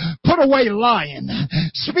 Wherefore, put away lying,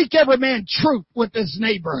 speak every man truth with his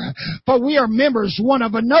neighbor, for we are members one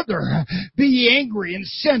of another. Be ye angry and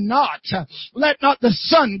sin not. Let not the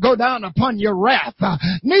sun go down upon your wrath,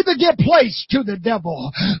 neither give place to the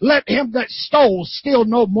devil. Let him that stole steal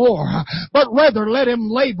no more, but rather let him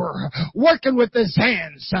labor, working with his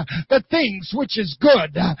hands the things which is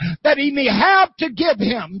good, that he may have to give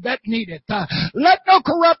him that needeth. Let no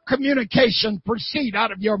corrupt communication proceed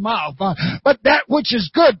out of your mouth, but that which is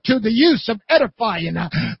good to the use of edifying,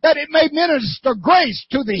 that it may minister grace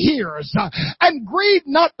to the hearers. And grieve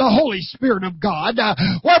not the Holy Spirit of God,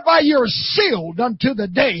 whereby you are sealed unto the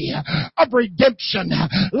day of redemption.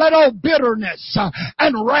 Let all bitterness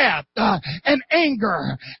and wrath and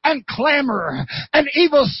anger and clamor and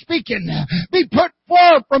evil speaking be put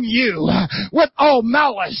far from you with all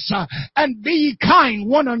malice, and be ye kind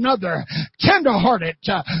one another, tenderhearted,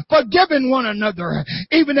 forgiving one another,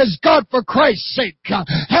 even as God for Christ's sake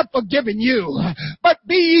hath forgiven you. But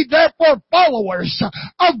be ye therefore followers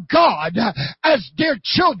of God as dear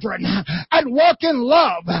children, and walk in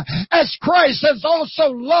love as Christ has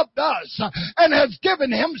also loved us and has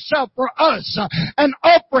given Himself for us, an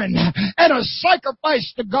offering and a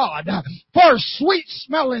sacrifice to God for a sweet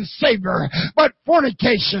smelling savor. But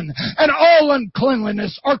fornication and all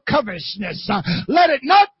uncleanliness or covetousness, let it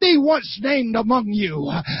not be once named among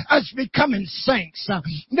you as becoming saints,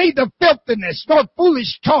 neither filthiness, nor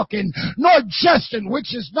foolish talking, nor jesting,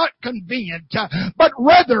 which is not convenient, but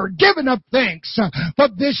rather giving of thanks. For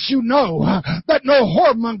this you know, that no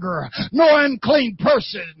whoremonger, nor unclean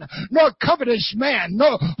person, nor covetous man,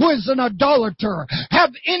 nor who is an idolater,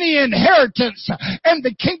 have any inheritance in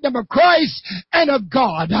the kingdom of Christ and of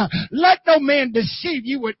God. Let no man deceive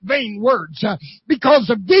you with vain words, because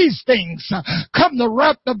of these things come the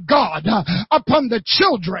wrath of God upon the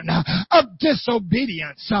children of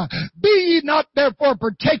disobedience. Be ye not therefore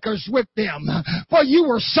partakers with them, for you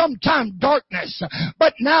were sometime darkness,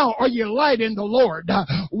 but now are ye light in the Lord.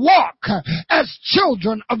 Walk as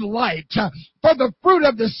children of light, for the fruit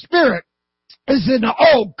of the Spirit is in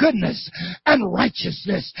all goodness and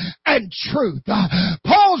righteousness and truth.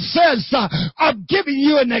 Paul says, I'm giving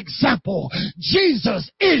you an example. Jesus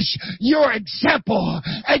is your example,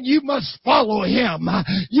 and you must follow Him.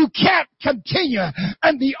 You can't continue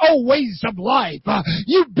in the old ways of life.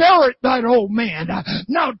 You buried that old man.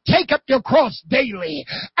 Now take up your cross daily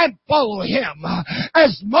and follow Him.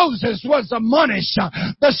 As Moses was admonished,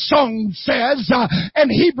 the song says in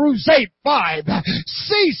Hebrews 8:5,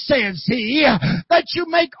 see, says he, that you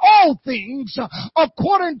make all things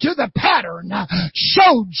according to the pattern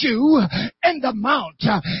showed showed you in the mount.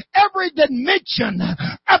 Every dimension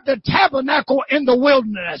of the tabernacle in the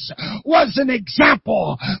wilderness was an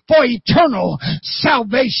example for eternal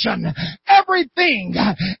salvation. Everything,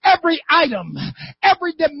 every item,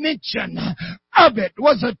 every dimension of it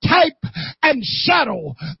was a type and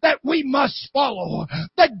shadow that we must follow.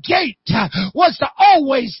 The gate was to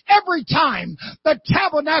always, every time the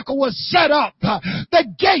tabernacle was set up, the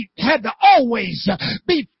gate had to always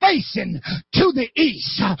be facing to the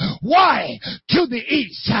east. Why to the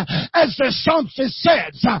east? As the psalmist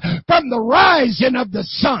says, from the rising of the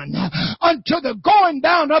sun unto the going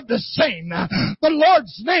down of the same, the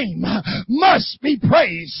Lord's name must be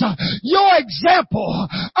praised. Your example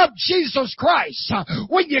of Jesus Christ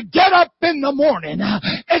when you get up in the morning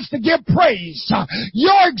is to give praise.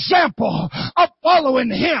 Your example of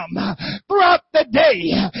following Him throughout the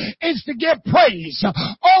day is to give praise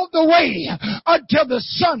all the way until the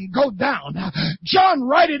sun go down. John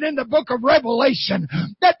writing in the book of Revelation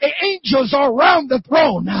that the angels are around the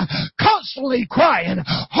throne constantly crying,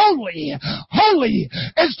 holy, holy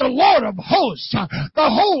is the Lord of hosts. The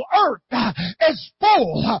whole earth is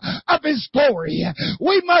full of His glory.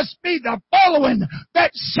 We must be the following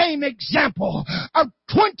that same example of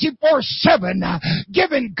 24/7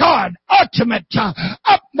 giving God ultimate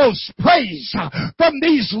utmost praise from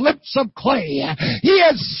these lips of clay. He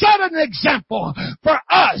has set an example for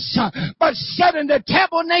us by setting the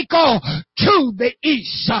tabernacle to the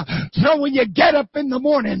east. So when you get up in the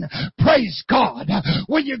morning, praise God.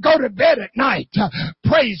 When you go to bed at night,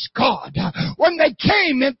 praise God. When they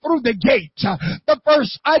came in through the gate, the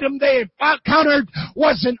first item they encountered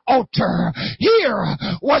was an altar. Here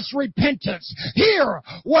was repentance. Here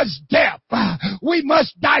was death. We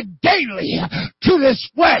must die daily to this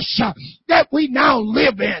flesh that we now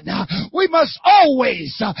live in. We must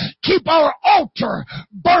always keep our altar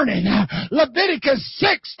burning. Leviticus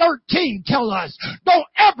 6:13 tells us, don't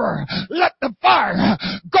ever let the fire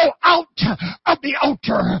go out of the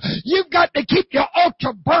altar. You've got to keep your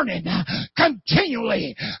altar burning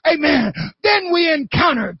continually. Amen. Then we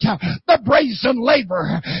encountered the brazen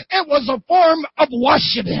laver. It was a form of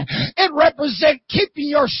washing. It represents keeping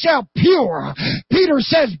yourself pure. Peter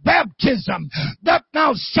says baptism doth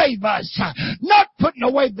now save us, not putting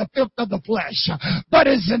away the filth of the flesh, but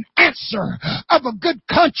is an answer of a good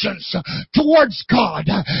conscience towards God.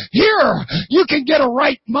 Here you can get a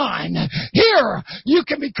right mind. Here you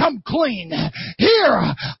can become clean.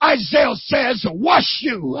 Here Isaiah says, wash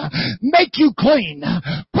you, make you clean.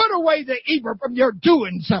 Put away the evil from your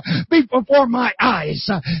doings before my eyes.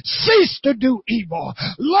 Cease to do evil.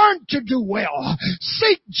 Learn to do well.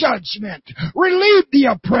 Seek judgment. Relieve the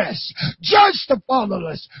oppressed. Judge the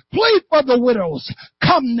fatherless. Plead for the widows.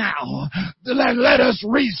 Come now. Let us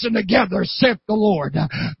reason together, saith the Lord.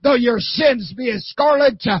 Though your sins be as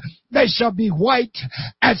scarlet, they shall be white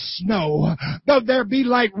as snow. Though there be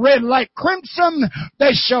like red like crimson,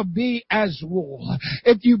 they shall be as wool.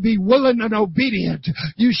 If you be willing and obedient,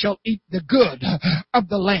 you shall eat the good of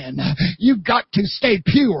the land. You've got to stay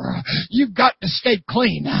pure. You've got to stay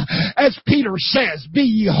clean. As Peter says, be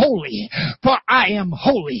ye holy, for I am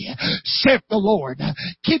holy, saith the Lord.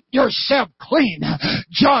 Keep yourself clean.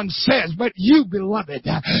 John says, but you, beloved,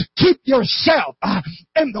 keep yourself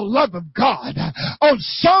in the love of God. Oh,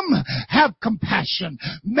 some have compassion,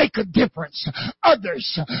 make a difference.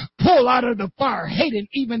 Others pull out of the fire, hating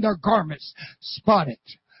even their garments spotted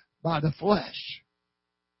by the flesh.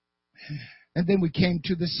 And then we came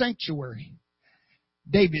to the sanctuary.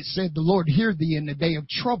 David said, the Lord hear thee in the day of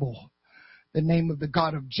trouble. The name of the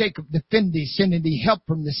God of Jacob defend thee, sending thee help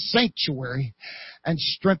from the sanctuary, and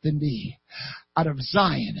strengthen thee out of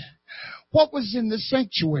Zion. What was in the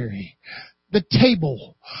sanctuary? The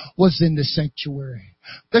table was in the sanctuary.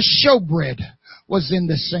 The showbread was in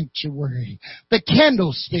the sanctuary. The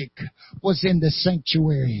candlestick was in the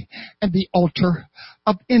sanctuary. And the altar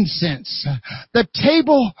of incense. The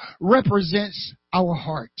table represents our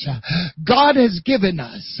heart. God has given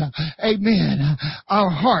us, amen, our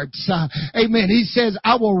hearts. Amen. He says,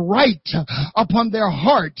 I will write upon their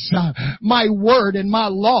hearts my word and my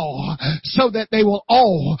law, so that they will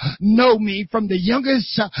all know me, from the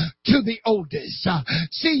youngest to the oldest.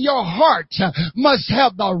 See, your heart must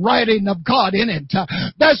have the writing of God in it.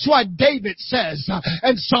 That's why David says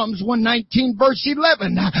in Psalms 119 verse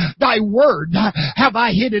 11, thy word have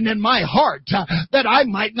I hidden in my heart, that I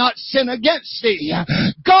might not sin against thee. day.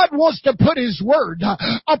 God wants to put His Word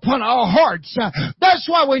upon our hearts. That's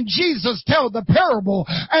why when Jesus tells the parable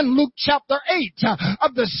in Luke chapter 8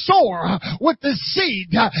 of the sower with the seed,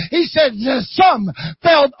 He said some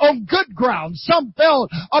fell on good ground, some fell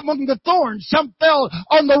among the thorns, some fell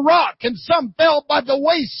on the rock, and some fell by the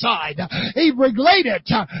wayside. He related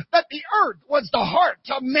that the earth was the heart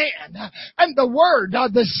of man, and the Word,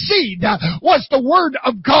 the seed, was the Word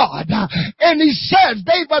of God. And He says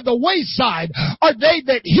they by the wayside are they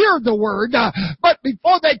that hear the Word, but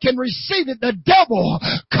before they can receive it, the devil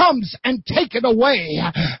comes and take it away.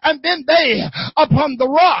 And then they upon the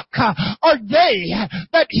rock are they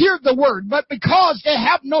that hear the Word, but because they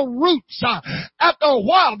have no roots, after a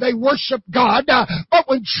while they worship God, but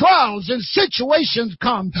when trials and situations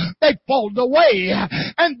come, they fall away.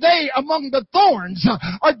 And they among the thorns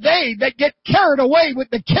are they that get carried away with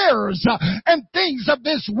the cares and things of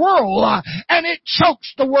this world, and it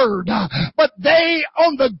chokes the Word. But they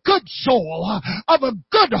on the good soil of a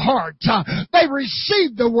good heart, they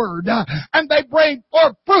receive the Word, and they bring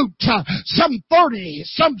forth fruit, some 30,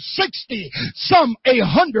 some 60, some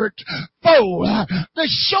 100-fold. The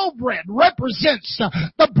showbread represents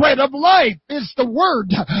the bread of life, is the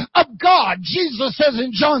Word of God. Jesus says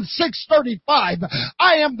in John 6:35,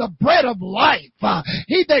 I am the bread of life.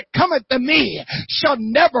 He that cometh to me shall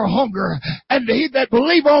never hunger, and he that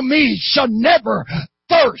believe on me shall never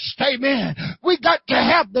thirst. Amen. We got to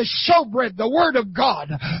have the showbread, the Word of God.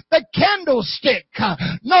 The candlestick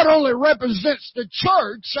not only represents the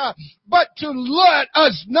church, but to let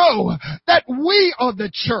us know that we are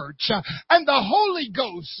the church. And the Holy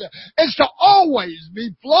Ghost is to always be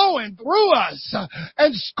flowing through us,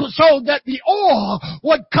 and so that the oil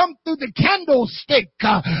would come through the candlestick,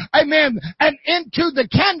 amen, and into the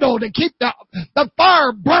candle to keep the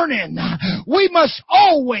fire burning. We must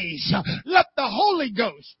always let the Holy Ghost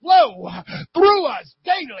flow through us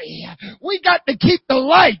daily. We got to keep the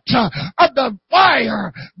light of the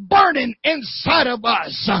fire burning inside of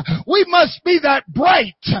us. We must be that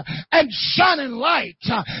bright and shining light.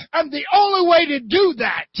 And the only way to do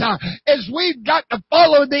that is we've got to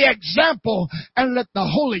follow the example and let the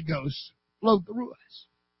Holy Ghost flow through us.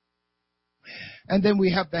 And then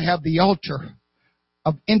we have to have the altar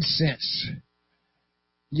of incense.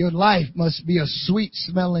 Your life must be a sweet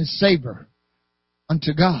smelling savor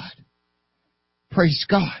unto God. Praise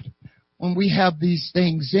God. When we have these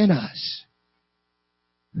things in us,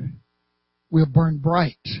 we'll burn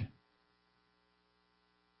bright,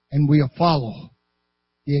 and we'll follow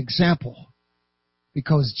the example,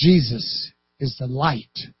 because Jesus is the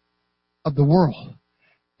light of the world.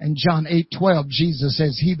 And John 8:12, Jesus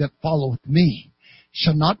says, he that followeth me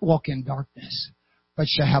shall not walk in darkness, but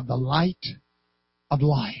shall have the light of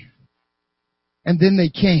life. And then they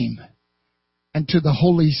came and to the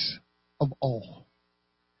holies of all.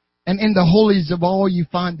 And in the holies of all you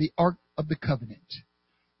find the Ark of the Covenant.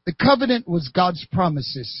 The covenant was God's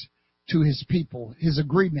promises to His people, His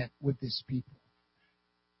agreement with His people.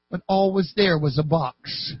 But all was there was a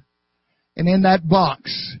box. And in that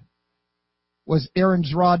box was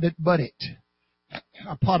Aaron's rod that budded,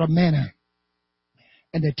 a pot of manna,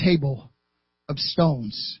 and a table of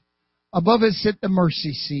stones. Above it sit the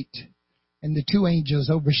mercy seat, and the two angels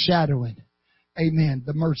overshadowing, amen,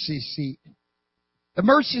 the mercy seat. The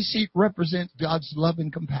mercy seat represents God's love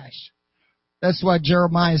and compassion. That's why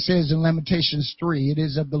Jeremiah says in Lamentations 3, it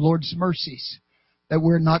is of the Lord's mercies that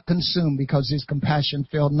we're not consumed, because His compassion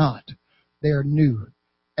fail not. They are new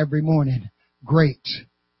every morning. Great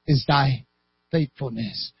is thy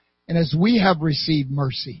faithfulness. And as we have received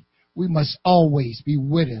mercy, we must always be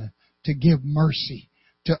willing to give mercy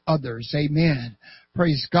to others. Amen.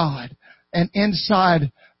 Praise God. And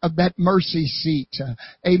inside of that mercy seat,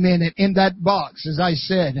 amen, and in that box, as I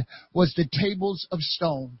said, was the tables of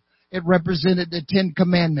stone. It represented the 10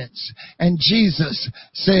 commandments. And Jesus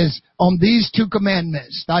says, on these 2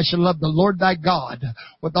 commandments, thou shalt love the Lord thy God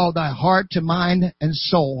with all thy heart, mind, and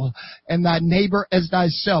soul, and thy neighbor as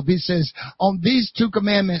thyself. He says, on these 2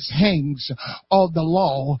 commandments hangs all the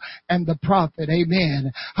law and the prophet.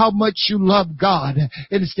 Amen. How much you love God.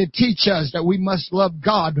 It is to teach us that we must love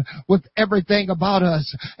God with everything about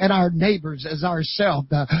us and our neighbors as ourselves.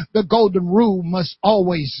 The golden rule must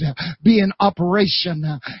always be in operation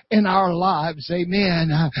in in our lives.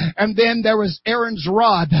 Amen. And then there was Aaron's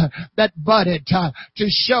rod that budded to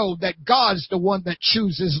show that God's the one that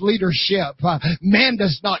chooses leadership. Man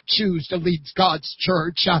does not choose to lead God's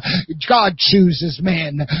church. God chooses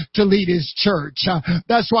man to lead His church.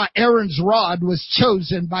 That's why Aaron's rod was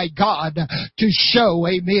chosen by God to show,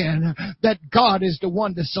 amen, that God is the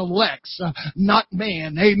one that selects, not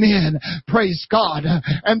man. Amen. Praise God.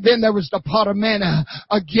 And then there was the pot of manna.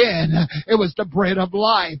 Again, it was the bread of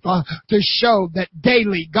life to show that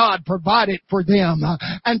daily God provided for them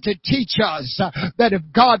and to teach us that if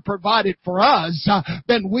God provided for us,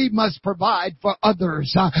 then we must provide for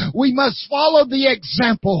others. We must follow the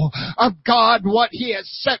example of God, what He has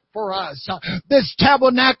set for us. This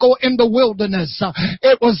tabernacle in the wilderness,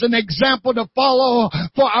 it was an example to follow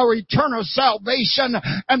for our eternal salvation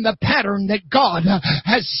and the pattern that God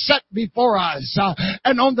has set before us.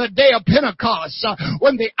 And on the day of Pentecost,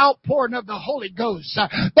 when the outpouring of the Holy Ghost,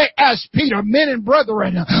 they asked Peter, men and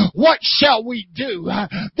brethren, what shall we do?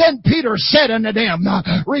 Then Peter said unto them,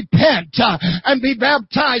 repent and be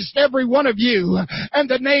baptized every one of you in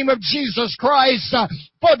the name of Jesus Christ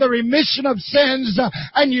for the remission of sins,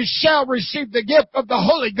 and you shall receive the gift of the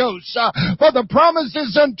Holy Ghost. For the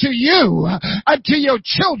promises unto you, and to your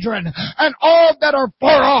children, and all that are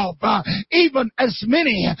far off, even as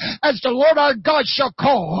many as the Lord our God shall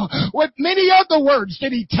call. With many other words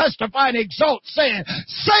did He testify and exalt, saying,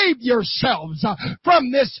 save yourselves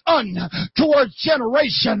from this untoward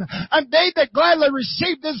generation. And they that gladly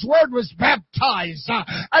received this word was baptized,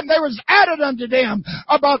 and there was added unto them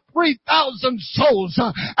about 3,000 souls.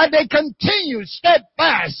 And they continued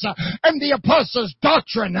steadfast in the apostles'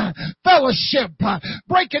 doctrine, fellowship,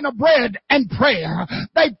 breaking of bread, and prayer.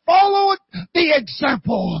 They followed the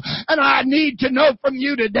example. And I need to know from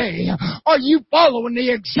you today, are you following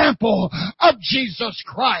the example of Jesus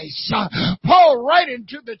Christ? Paul, writing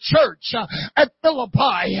to the church at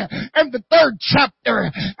Philippi in the 3rd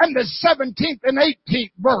chapter and the 17th and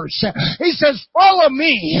 18th verse, he says, follow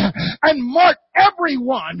me and mark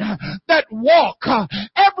everyone that walk,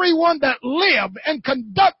 everyone that live and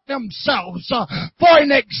conduct themselves for an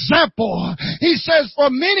example. He says, for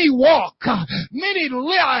many walk, many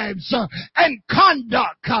lives and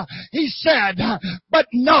conduct, he said, but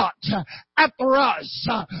not after us.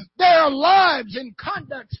 Their lives and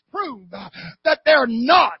conducts prove that they're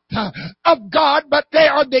not of God, but they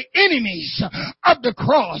are the enemies of the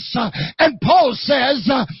cross. And Paul says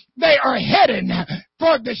they are heading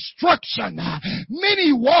for destruction.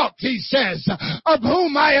 Many walk, he says, of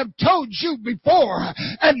whom I have told you before,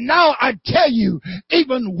 and now I tell you,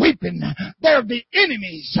 even weeping, they're the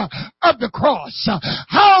enemies of the cross.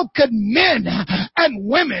 How could men and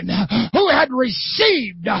women who had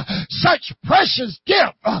received such precious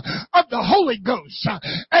gift of the Holy Ghost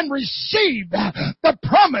and received the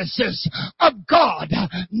promises of God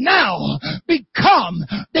now become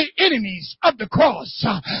the enemies of the cross?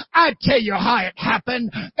 I tell you how it happened.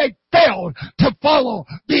 They failed to follow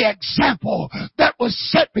the example that was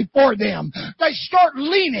set before them. They start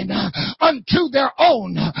leaning unto their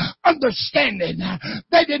own understanding.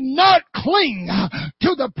 They did not cling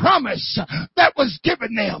to the promise that was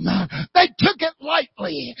given them. They took it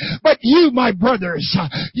lightly. But you, my brothers,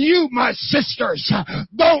 you, my sisters,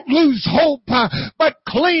 don't lose hope, but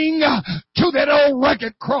cling to that old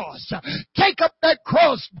rugged cross. Take up that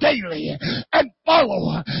cross daily and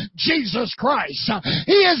follow Jesus Christ.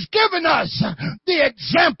 He has given us the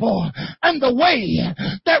example and the way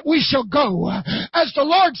that we shall go. As the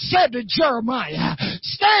Lord said to Jeremiah,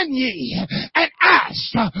 stand ye and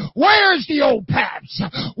ask, where's the old paths?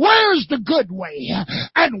 Where's the good way?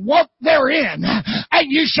 And walk therein,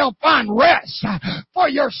 and you shall find rest for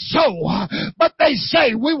your soul. But they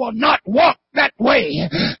say, we will not walk that way.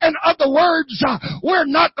 In other words, we're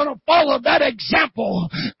not going to follow that example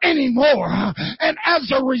anymore. And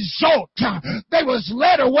as a result, they was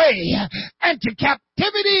led away into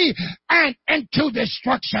captivity and into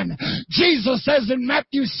destruction. Jesus says in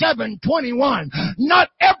Matthew 7:21, not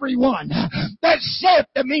everyone that saith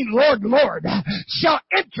to me, Lord, Lord, shall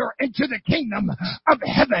enter into the kingdom of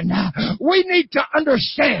heaven. We need to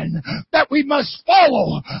understand that we must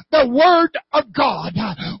follow the word of God.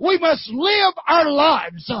 We must live our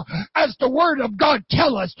lives as the word of God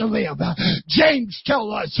tell us to live. James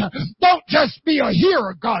tell us, don't just be a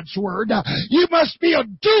hearer of God's word. You must be a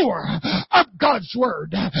doer of God's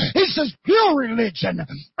word. He says pure religion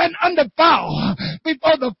and undefiled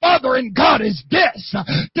before the Father and God is this,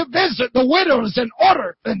 to visit the widows laws and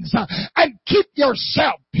ordinances and keep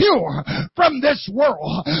yourself pure from this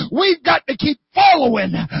world. We've got to keep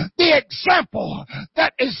following the example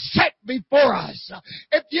that is set before us.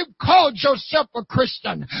 If you've called yourself a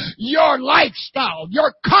Christian, your lifestyle,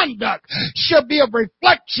 your conduct should be a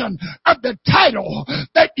reflection of the title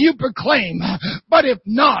that you proclaim. But if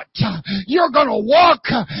not, you're going to walk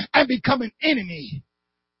and become an enemy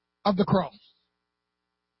of the cross.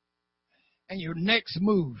 And your next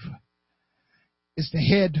move is to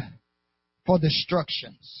head for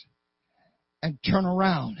destructions and turn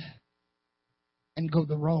around and go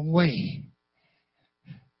the wrong way.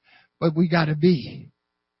 But we got to be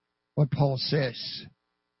what Paul says,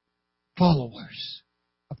 followers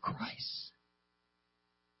of Christ.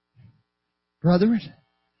 Brethren,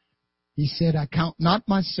 he said, I count not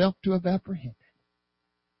myself to have apprehended.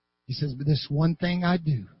 He says, but this one thing I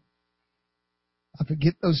do, I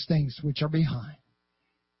forget those things which are behind.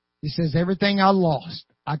 He says, everything I lost,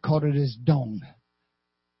 I caught it as dung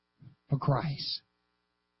for Christ.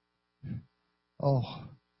 Oh,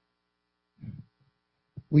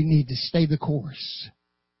 we need to stay the course.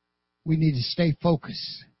 We need to stay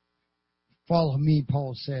focused. Follow me,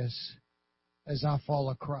 Paul says, as I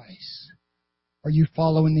follow Christ. Are you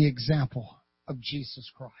following the example of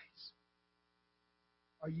Jesus Christ?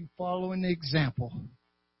 Are you following the example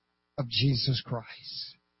of Jesus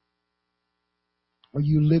Christ? Are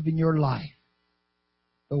you living your life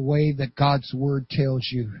the way that God's Word tells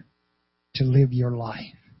you to live your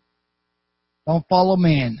life? Don't follow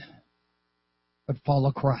man, but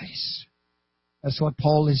follow Christ. That's what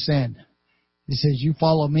Paul is saying. He says, you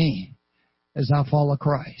follow me as I follow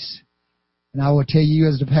Christ. And I will tell you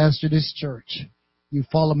as the pastor of this church, you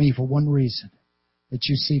follow me for one reason, that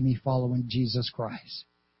you see me following Jesus Christ.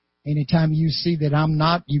 Anytime you see that I'm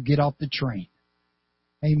not, you get off the train.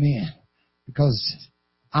 Amen. Because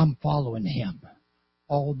I'm following Him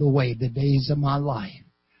all the way, the days of my life.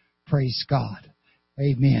 Praise God.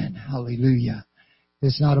 Amen. Hallelujah.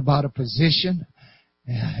 It's not about a position.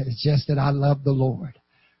 It's just that I love the Lord.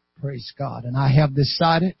 Praise God. And I have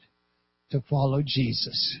decided to follow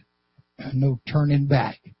Jesus. No turning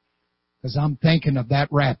back. Because I'm thinking of that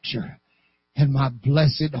rapture and my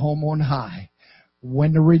blessed home on high.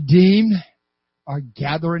 When the redeemed are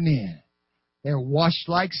gathering in, they're washed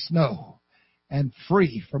like snow and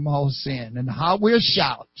free from all sin. And how we'll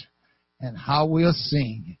shout and how we'll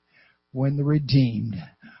sing when the redeemed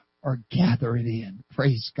are gathering in.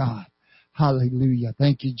 Praise God. Hallelujah.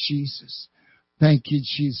 Thank you, Jesus. Thank you,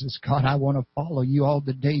 Jesus. God, I want to follow you all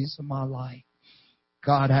the days of my life.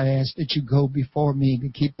 God, I ask that you go before me to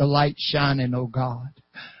keep the light shining, oh God.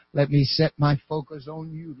 Let me set my focus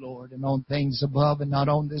on you, Lord, and on things above and not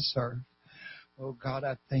on this earth. Oh God,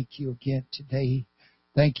 I thank you again today.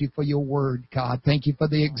 Thank you for your word, God. Thank you for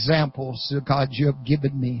the examples, oh God, you have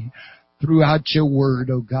given me throughout your word,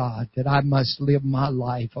 oh God, that I must live my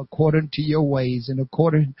life according to your ways and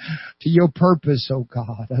according to your purpose, oh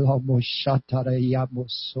God.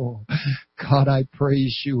 God, I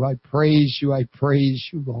praise you. I praise you. I praise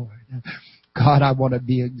you, Lord. God, I want to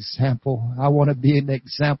be an example. I want to be an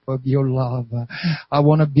example of your love. I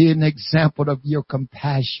want to be an example of your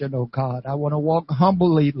compassion, oh God. I want to walk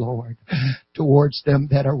humbly, Lord, towards them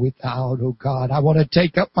that are without, oh God. I want to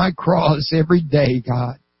take up my cross every day,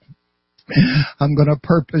 God. I'm going to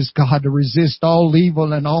purpose, God, to resist all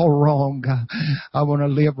evil and all wrong. I want to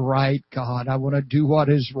live right, God. I want to do what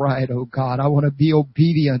is right, oh God. I want to be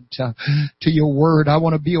obedient to your word. I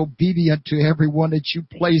want to be obedient to everyone that you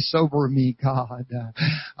place over me, God.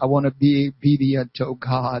 I want to be obedient, oh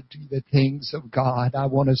God, to the things of God. I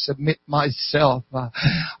want to submit myself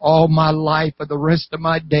all my life for the rest of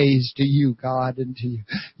my days to you, God, and to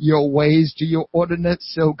your ways, to your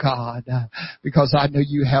ordinance, oh God, because I know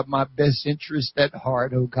you have my best interest at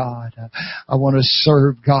heart, oh God. I want to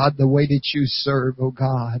serve God the way that you serve, oh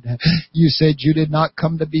God. You said you did not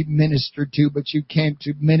come to be ministered to, but you came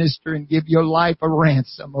to minister and give your life a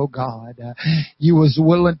ransom, oh God. You was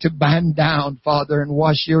willing to bend down, Father, and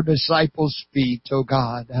wash your disciples' feet, oh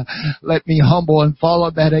God. Let me humble and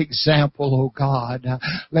follow that example, oh God.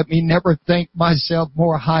 Let me never think myself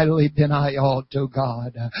more highly than I ought, oh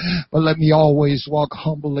God. But let me always walk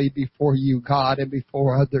humbly before you, God, and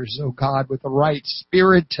before others, oh God. God, with the right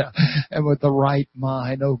spirit and with the right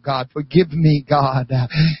mind. Oh God, forgive me, God,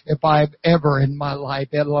 if I've ever in my life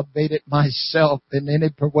elevated myself in any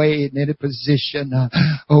way, in any position.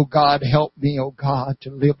 Oh God, help me, oh God, to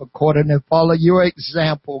live according and follow your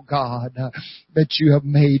example, God, that you have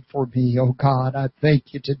made for me. Oh God, I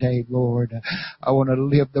thank you today, Lord. I want to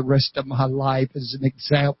live the rest of my life as an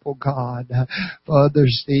example, God, for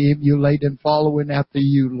others to emulate and following after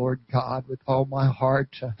you, Lord God, with all my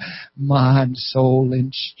heart, mind, soul,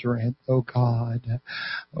 and strength. Oh God,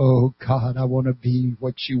 I want to be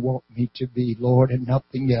what you want me to be, Lord, and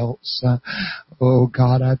nothing else. Oh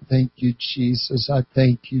God, I thank you, Jesus. I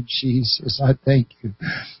thank you, Jesus. I thank you.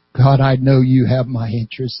 God, I know you have my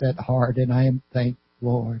interests at heart, and I am thankful,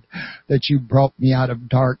 Lord, that you brought me out of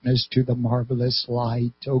darkness to the marvelous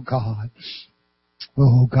light. Oh God.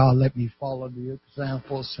 Oh God, let me follow the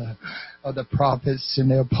examples of the prophets and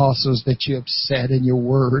the apostles that you have said in your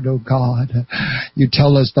word, oh God. You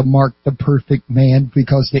tell us to mark the perfect man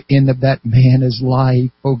because the end of that man is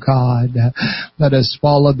life, oh God. Let us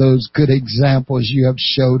follow those good examples you have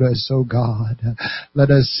showed us, oh God.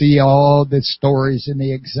 Let us see all the stories and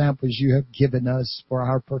the examples you have given us for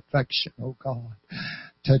our perfection, oh God.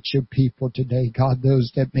 Touch your people today, God.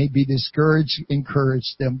 Those that may be discouraged,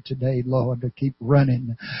 encourage them today, Lord, to keep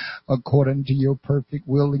running according to your perfect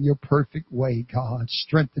will and your perfect way, God.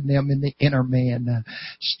 Strengthen them in the inner man.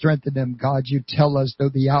 Strengthen them, God. You tell us,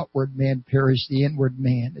 though the outward man perish, the inward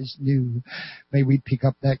man is new. May we pick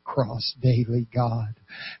up that cross daily, God.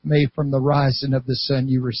 May from the rising of the sun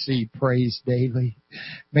you receive praise daily.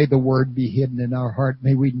 May the word be hidden in our heart.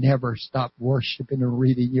 May we never stop worshiping and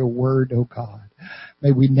reading your word, oh God.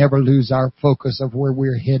 May we never lose our focus of where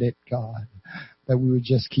we're headed, God. That we would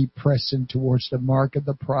just keep pressing towards the mark of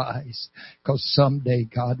the prize. Because someday,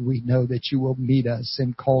 God, we know that you will meet us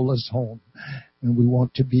and call us home. And we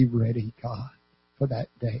want to be ready, God, for that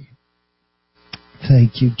day.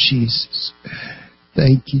 Thank you, Jesus.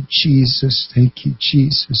 Thank you, Jesus. Thank you,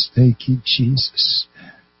 Jesus. Thank you, Jesus.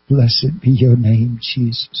 Blessed be your name,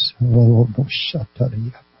 Jesus. In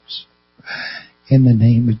the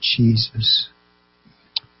name of Jesus.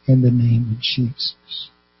 In the name of Jesus.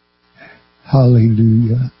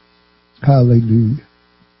 Hallelujah. Hallelujah.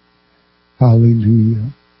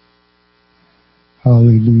 Hallelujah.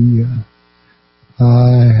 Hallelujah.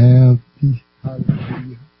 I have the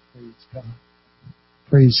hallelujah. Praise God.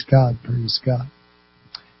 Praise God. Praise God.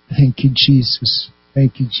 Thank you, Jesus.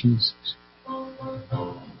 Thank you, Jesus.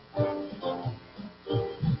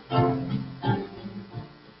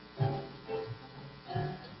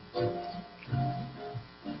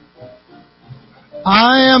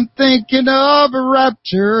 I am thinking of a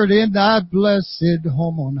rapture in thy blessed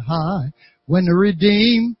home on high, when the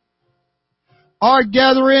redeemed are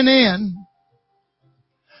gathering in.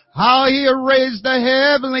 How he'll raise the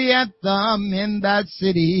heavenly anthem in that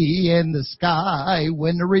city in the sky,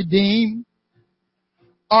 when the redeemed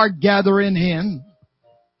are gathering in.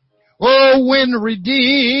 Oh, when the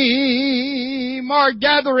redeemed are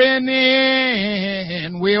gathering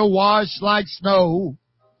in, we'll wash like snow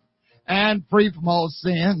and free from all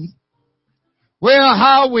sins. Well,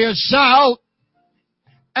 how we'll shout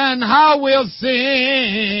and how we'll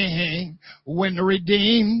sing when the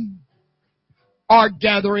redeemed are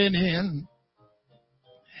gathering in.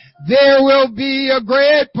 There will be a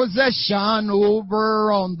great possession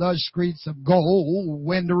over on the streets of gold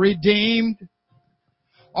when the redeemed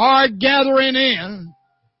are gathering in.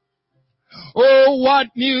 Oh, what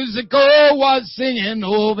music, oh, what singing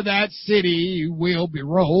over that city will be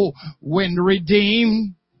rolled when the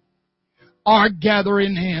redeemed are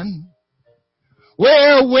gathering in.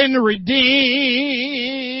 Well, when the redeemed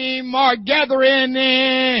are gathering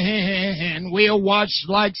in, we'll wash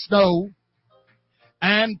like snow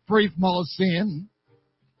and free from all sin.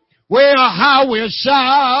 Well, how we'll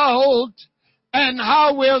shout and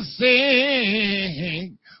how we'll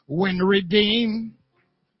sing when the redeemed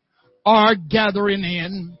are gathering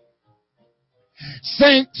in.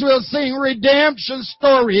 Saints will sing redemption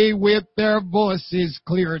story with their voices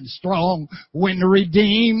clear and strong when the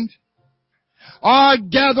redeemed are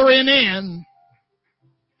gathering in.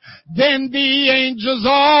 Then the angels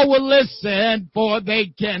all will listen, for they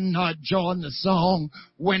cannot join the song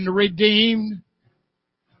when the redeemed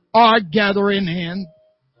are gathering in.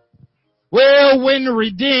 Well, when the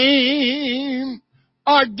redeemed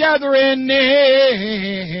are gathering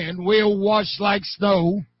in, we'll wash like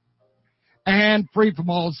snow and free from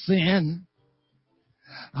all sin.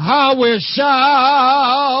 How we'll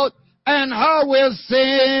shout and how we'll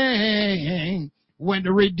sing when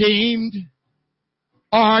the redeemed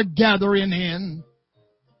are gathering in.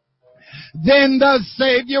 Then the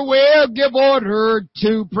Savior will give order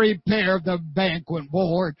to prepare the banquet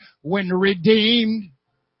board when the redeemed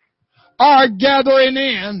are gathering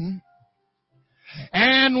in.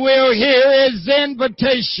 And we'll hear His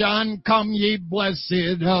invitation, come ye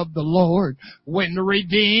blessed of the Lord, when the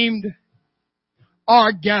redeemed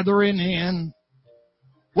are gathering in.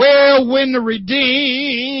 Well, when the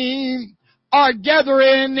redeemed are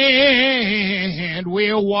gathering in,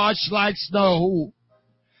 we'll wash like snow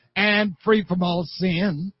and free from all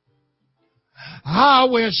sin. I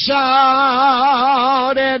will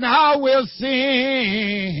shout and I will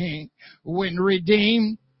sing when the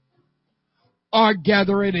redeemed are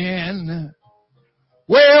gathering in.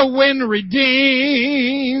 Well, when the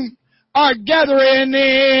redeemed are gathering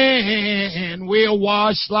in, we'll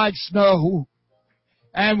wash like snow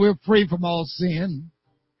and we're free from all sin.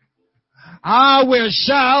 I will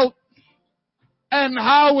shout and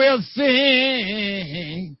I will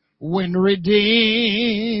sing when the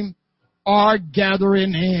redeemed are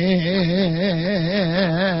gathering in.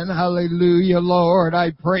 Hallelujah, Lord,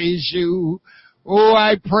 I praise you. Oh,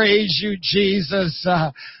 I praise you, Jesus.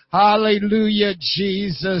 Hallelujah,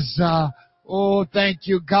 Jesus. Oh, thank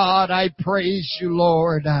you, God. I praise you,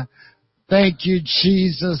 Lord. Thank you,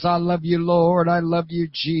 Jesus. I love you, Lord. I love you,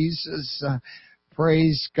 Jesus.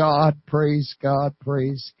 Praise God, praise God,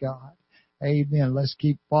 praise God. Amen. Let's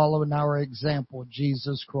keep following our example,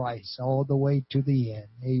 Jesus Christ, all the way to the end.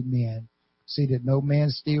 Amen. See that no man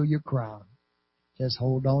steal your crown. Just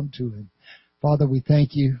hold on to Him. Father, we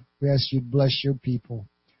thank you. We ask you to bless your people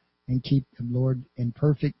and keep them, Lord, in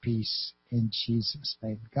perfect peace in Jesus'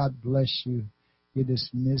 name. God bless you. You're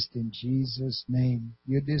dismissed in Jesus' name.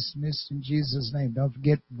 You're dismissed in Jesus' name. Don't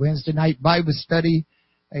forget Wednesday night Bible study.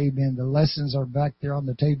 Amen. The lessons are back there on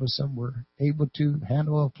the table somewhere. Able to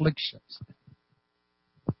handle afflictions.